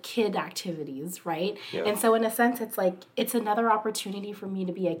these like kid activities, right? Yeah. And so in a sense, it's like it's another opportunity for me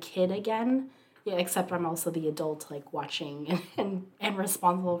to be a kid again. Yeah, except I'm also the adult, like watching and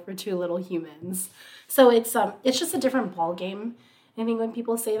responsible for two little humans. So it's just a different ball game. I think when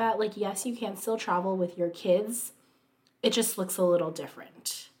people say that, like, yes, you can still travel with your kids. It just looks a little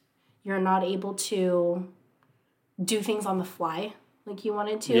different. You're not able to do things on the fly like you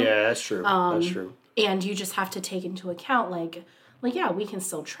wanted to. Yeah, that's true. That's true. And you just have to take into account, like yeah, we can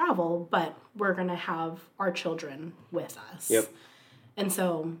still travel, but we're gonna have our children with us. Yep. And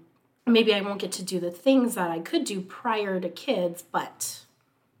so maybe I won't get to do the things that I could do prior to kids, but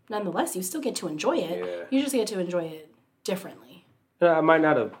nonetheless, you still get to enjoy it. Yeah. You just get to enjoy it differently. I might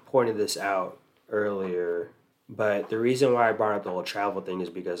not have pointed this out earlier, but the reason why I brought up the whole travel thing is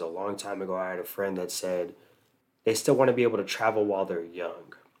because a long time ago I had a friend that said they still want to be able to travel while they're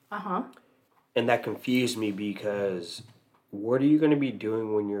young. Uh-huh. And that confused me because what are you going to be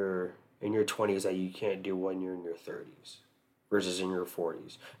doing when you're in your 20s that you can't do when you're in your 30s versus in your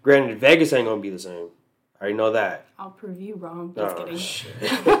 40s? Granted, Vegas ain't going to be the same. I already know that. I'll prove you wrong. Just kidding. Shit.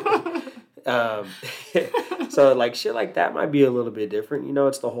 So like shit like that might be a little bit different. You know,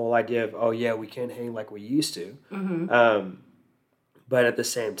 it's the whole idea of, oh yeah, we can't hang like we used to. But at the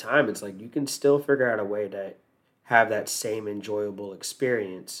same time, it's like you can still figure out a way to have that same enjoyable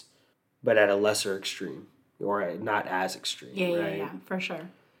experience, but at a lesser extreme or not as extreme. Yeah, for sure.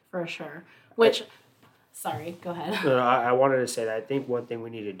 Which, sorry, go ahead. No, I wanted to say that I think one thing we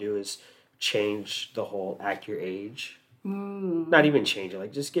need to do is change the whole act your age. Not even change it,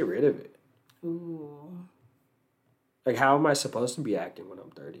 like just get rid of it. Ooh. Like, how am I supposed to be acting when I'm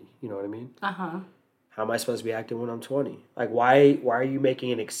 30? You know what I mean? Uh-huh. How am I supposed to be acting when I'm 20? Like, why are you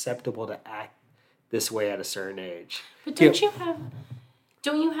making it acceptable to act this way at a certain age? But don't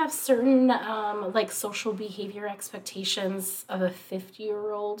you have certain like social behavior expectations of a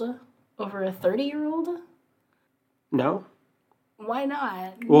 50-year-old over a 30-year-old? No. Why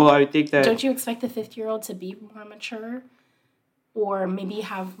not? Well, I think that... Don't you expect the 50-year-old to be more mature? Or maybe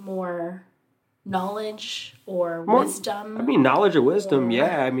have more knowledge or wisdom? I mean, knowledge or wisdom,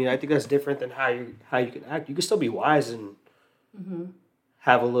 yeah. I mean, I think that's different than how you can act. You can still be wise and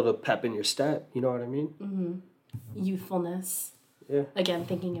have a little pep in your step. You know what I mean? Youthfulness. Yeah. Again,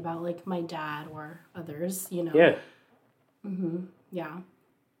 thinking about like my dad or others, you know. Yeah. Yeah.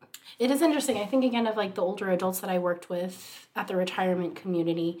 It is interesting. I think again of like the older adults that I worked with at the retirement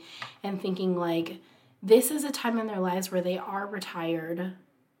community and thinking like this is a time in their lives where they are retired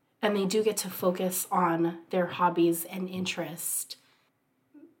and they do get to focus on their hobbies and interest.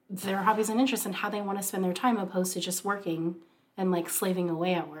 Their hobbies and interests and how they want to spend their time opposed to just working and like slaving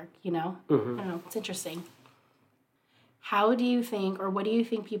away at work, you know? I don't know. It's interesting. How do you think, or what do you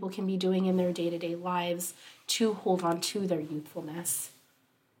think people can be doing in their day-to-day lives to hold on to their youthfulness?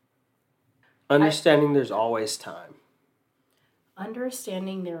 Understanding there's always time.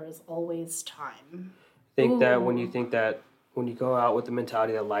 Understanding there is always time. Think that when you go out with the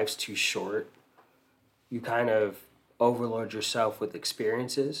mentality that life's too short, you kind of overload yourself with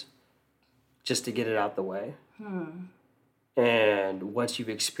experiences just to get it out the way. And once you've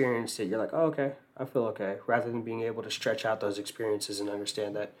experienced it, you're like, oh, okay, I feel okay. Rather than being able to stretch out those experiences and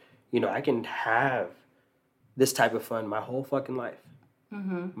understand that, you know, I can have this type of fun my whole fucking life.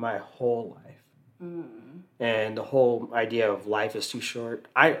 My whole life. And the whole idea of life is too short.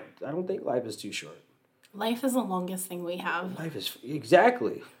 I don't think life is too short. Life is the longest thing we have. Life is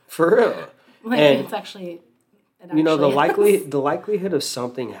exactly for real. Like and it's actually you know, the is. likelihood of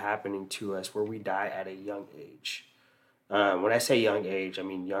something happening to us where we die at a young age. When I say young age, I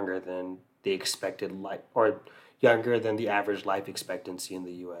mean younger than the expected life, or younger than the average life expectancy in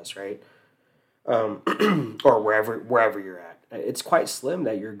the U.S., right? Or wherever you're at. It's quite slim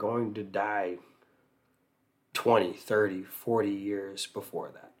that you're going to die 20, 30, 40 years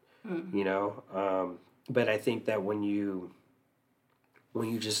before that, you know? But I think that when you when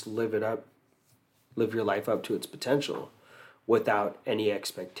you just live your life up to its potential without any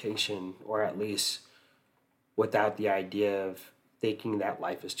expectation, or at least without the idea of thinking that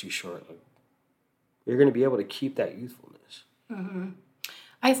life is too short. Like, you're going to be able to keep that youthfulness.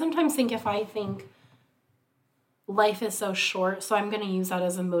 I sometimes think if I think life is so short, so I'm going to use that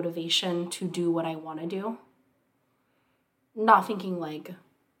as a motivation to do what I want to do. Not thinking like,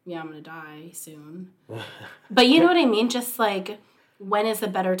 yeah, I'm going to die soon. But you know what I mean? Just like, when is a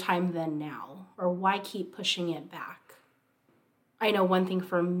better time than now? Or why keep pushing it back? I know one thing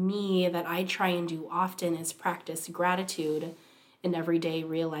for me that I try and do often is practice gratitude in every day,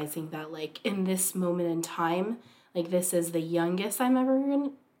 realizing that like in this moment in time, like this is the youngest I'm ever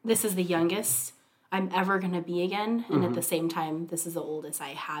going to be again. And at the same time, this is the oldest I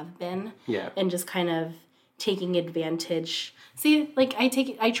have been. Yeah. And just kind of taking advantage. See, like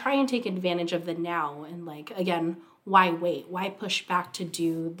I try and take advantage of the now, and like, again, why wait? Why push back to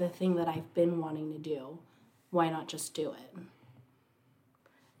do the thing that I've been wanting to do? Why not just do it?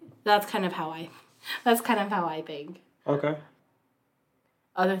 That's kind of how I think. Okay.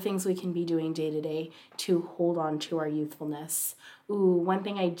 Other things we can be doing day to day to hold on to our youthfulness. Ooh, one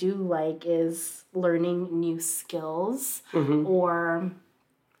thing I do like is learning new skills or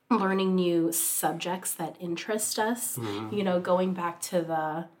learning new subjects that interest us. You know, going back to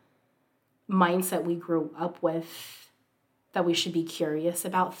the mindset we grew up with, that we should be curious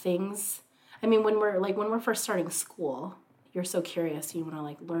about things. I mean, when we're first starting school, you're so curious, you want to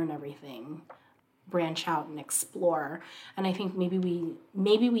like learn everything, branch out and explore. And I think maybe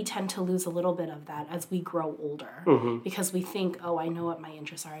we tend to lose a little bit of that as we grow older, because we think, oh, I know what my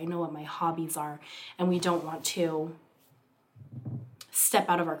interests are, I know what my hobbies are, and we don't want to step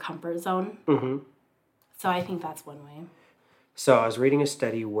out of our comfort zone. So I think that's one way. So I was reading a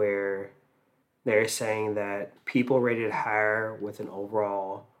study where they're saying that people rated higher with an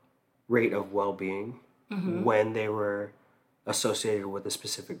overall rate of well-being when they were associated with a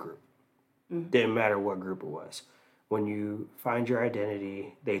specific group. Didn't matter what group it was. When you find your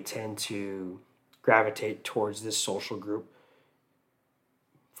identity, they tend to gravitate towards this social group.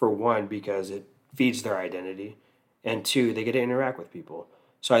 For one, because it feeds their identity. And two, they get to interact with people.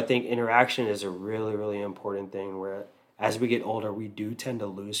 So I think interaction is a really, really important thing, where as we get older, we do tend to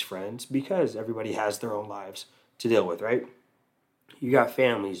lose friends because everybody has their own lives to deal with, right? You got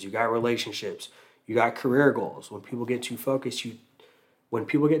families, you got relationships, you got career goals. When people get too focused,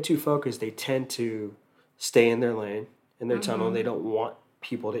 they tend to stay in their lane, in their tunnel, and they don't want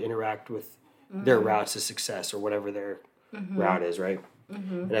people to interact with their routes to success or whatever their route is, right?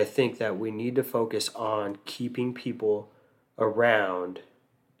 And I think that we need to focus on keeping people around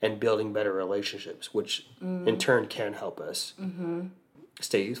and building better relationships, which in turn can help us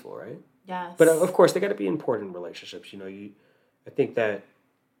stay youthful, right? Yes. But of course, they got to be important relationships. You know, I think that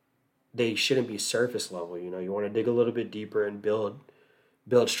they shouldn't be surface level. You know, you want to dig a little bit deeper and build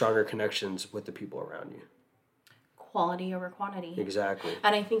stronger connections with the people around you. Quality over quantity. Exactly.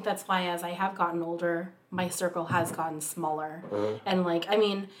 And I think that's why, as I have gotten older, my circle has gotten smaller. And like, I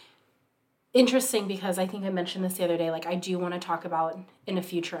mean, interesting, because I think I mentioned this the other day, like I do want to talk about in a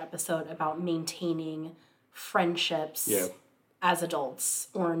future episode about maintaining friendships as adults,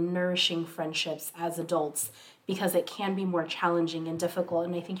 or nourishing friendships as adults, because it can be more challenging and difficult.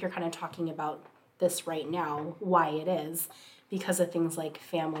 And I think you're kind of talking about this right now, why it is, because of things like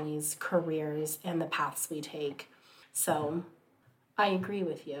families, careers, and the paths we take. So I agree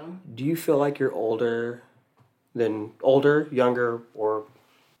with you. Do you feel like you're older, younger, or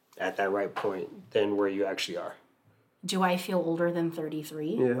at that right point than where you actually are? Do I feel older than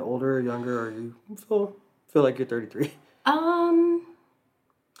 33? Yeah, older, younger, or you feel like you're 33?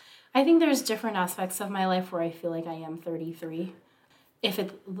 I think there's different aspects of my life where I feel like I am 33. If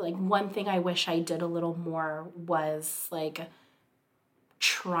it, like, one thing I wish I did a little more was like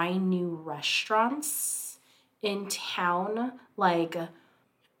try new restaurants in town. Like,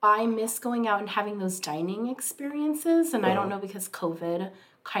 I miss going out and having those dining experiences, and I don't know, because COVID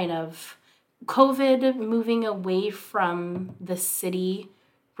moving away from the city,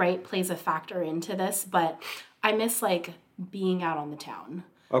 right, plays a factor into this, but I miss like being out on the town.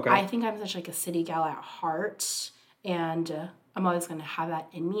 Okay. I think I'm such like a city gal at heart, and I'm always going to have that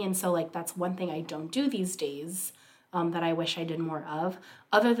in me. And so like that's one thing I don't do these days that I wish I did more of.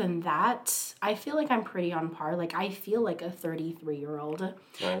 Other than that, I feel like I'm pretty on par. Like I feel like a 33-year-old.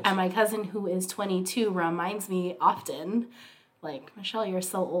 Nice. And my cousin, who is 22, reminds me often, like, Michelle, you're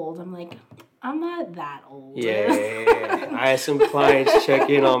so old. I'm like, I'm not that old. Yeah. I had some clients check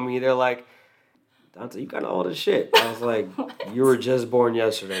in on me. They're like, Dante, you kind of old as shit. I was like, you were just born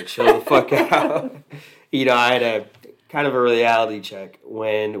yesterday. Chill the fuck out. You know, I had a kind of a reality check.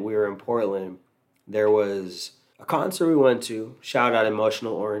 When we were in Portland, there was a concert we went to. Shout out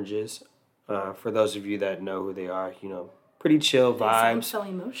Emotional Oranges. For those of you that know who they are, pretty chill vibes. So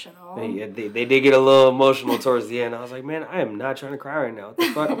emotional. They did get a little emotional towards the end. I was like, man, I am not trying to cry right now. What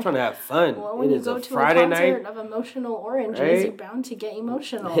the fuck? I'm trying to have fun. Well, when you go to Friday a concert of Emotional Oranges, right? You're bound to get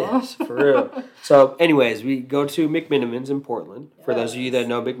emotional. Yes, for real. So, anyways, we go to McMinimans in Portland. Yes. For those of you that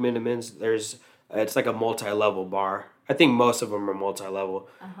know McMinimans, it's like a multi-level bar. I think most of them are multi-level.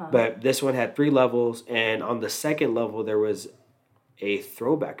 But this one had 3 levels. And on the second level, there was a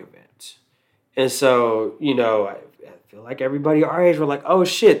throwback event. And so, I feel like everybody our age were like, oh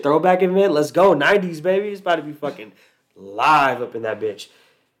shit, throwback event, let's go, 90s, baby. It's about to be fucking live up in that bitch.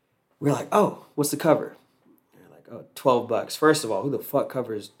 We're like, oh, what's the cover? They're like, oh, $12. First of all, who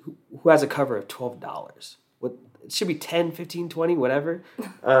has a cover of $12? What, it should be 10, 15, 20, whatever.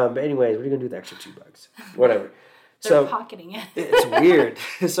 But anyways, what are you gonna do with the extra $2? Whatever. They're pocketing it. It's weird.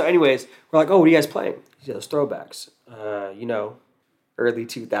 So anyways, we're like, oh, what are you guys playing? Those throwbacks. Early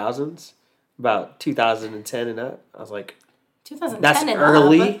 2000s. About 2010 and up. I was like, 2010 that's and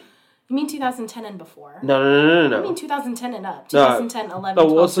early. Up? You mean 2010 and before? No. I mean 2010 and up. 2010, 11,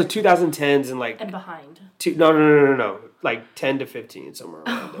 12. Well, so 2010s and and behind. No. Like 10 to 15, somewhere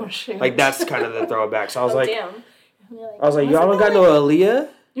around there. Oh, shoot. Like, that's kind of the throwback. So I was damn. Y'all don't got no Aaliyah?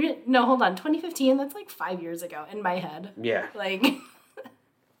 No, hold on. 2015, that's like 5 years ago in my head. Yeah. Like.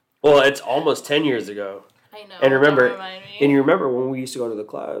 Well, it's almost 10 years ago. I know. And you remember when we used to go to the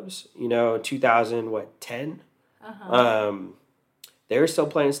clubs, 2010? They were still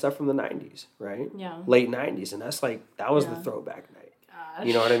playing stuff from the 90s, right? Yeah. Late 90s. And that was the throwback night. Gosh.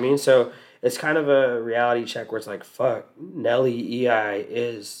 You know what I mean? So it's kind of a reality check where it's like, fuck, Nelly EI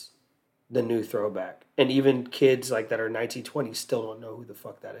is the new throwback. And even kids that are 19, 20 still don't know who the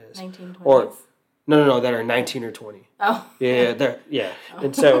fuck that is. 1920s? Or No, that are 19 or 20. Oh. Yeah.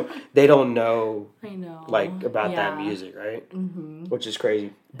 And so they don't know, I know. about that music, right? Mm-hmm. Which is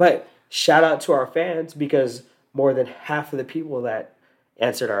crazy. But shout out to our fans, because more than half of the people that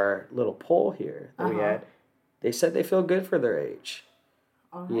answered our little poll here that we had, they said they feel good for their age.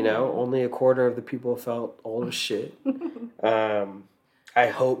 Only a quarter of the people felt old as shit. I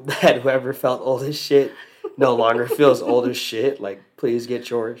hope that whoever felt old as shit no longer feels old as shit. Please get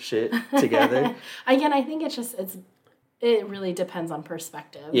your shit together. Again, I think it really depends on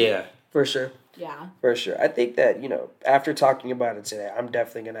perspective. Yeah, for sure. Yeah. For sure. I think that, after talking about it today, I'm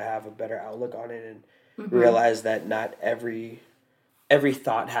definitely going to have a better outlook on it and realize that not every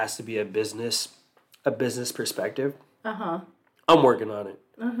thought has to be a business perspective. I'm working on it.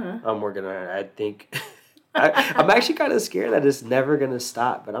 I'm working on it. I think I'm actually kind of scared that it's never going to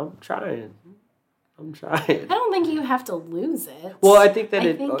stop, but I'm trying. I don't think you have to lose it. Well, I think that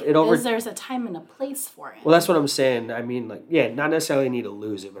there's a time and a place for it. Well, that's what I'm saying. I mean, not necessarily need to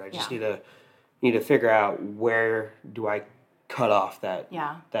lose it, but I just need to figure out where do I cut off that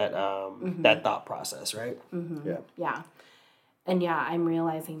thought process, right? Mm-hmm. Yeah. And I'm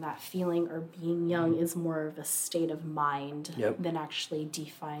realizing that feeling or being young is more of a state of mind than actually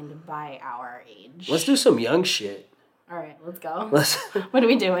defined by our age. Let's do some young shit. All right, let's go. What are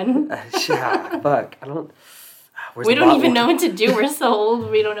we doing? Fuck. I don't... We don't even know what to do. We're so old,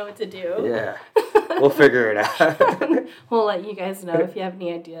 we don't know what to do. Yeah. We'll figure it out. We'll let you guys know if you have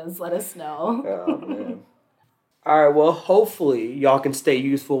any ideas. Let us know. Oh, man. All right, well, hopefully y'all can stay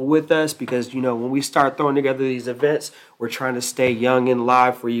youthful with us, because, when we start throwing together these events, we're trying to stay young and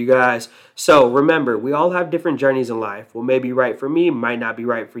live for you guys. So remember, we all have different journeys in life. What may be right for me might not be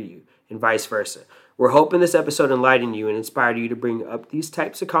right for you, and vice versa. We're hoping this episode enlightened you and inspired you to bring up these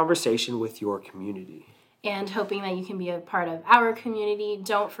types of conversation with your community. And hoping that you can be a part of our community.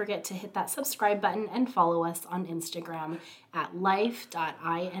 Don't forget to hit that subscribe button and follow us on Instagram at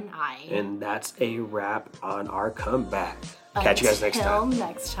life.ini. And that's a wrap on our comeback. Catch you guys next time. Until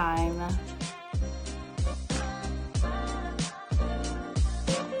next time.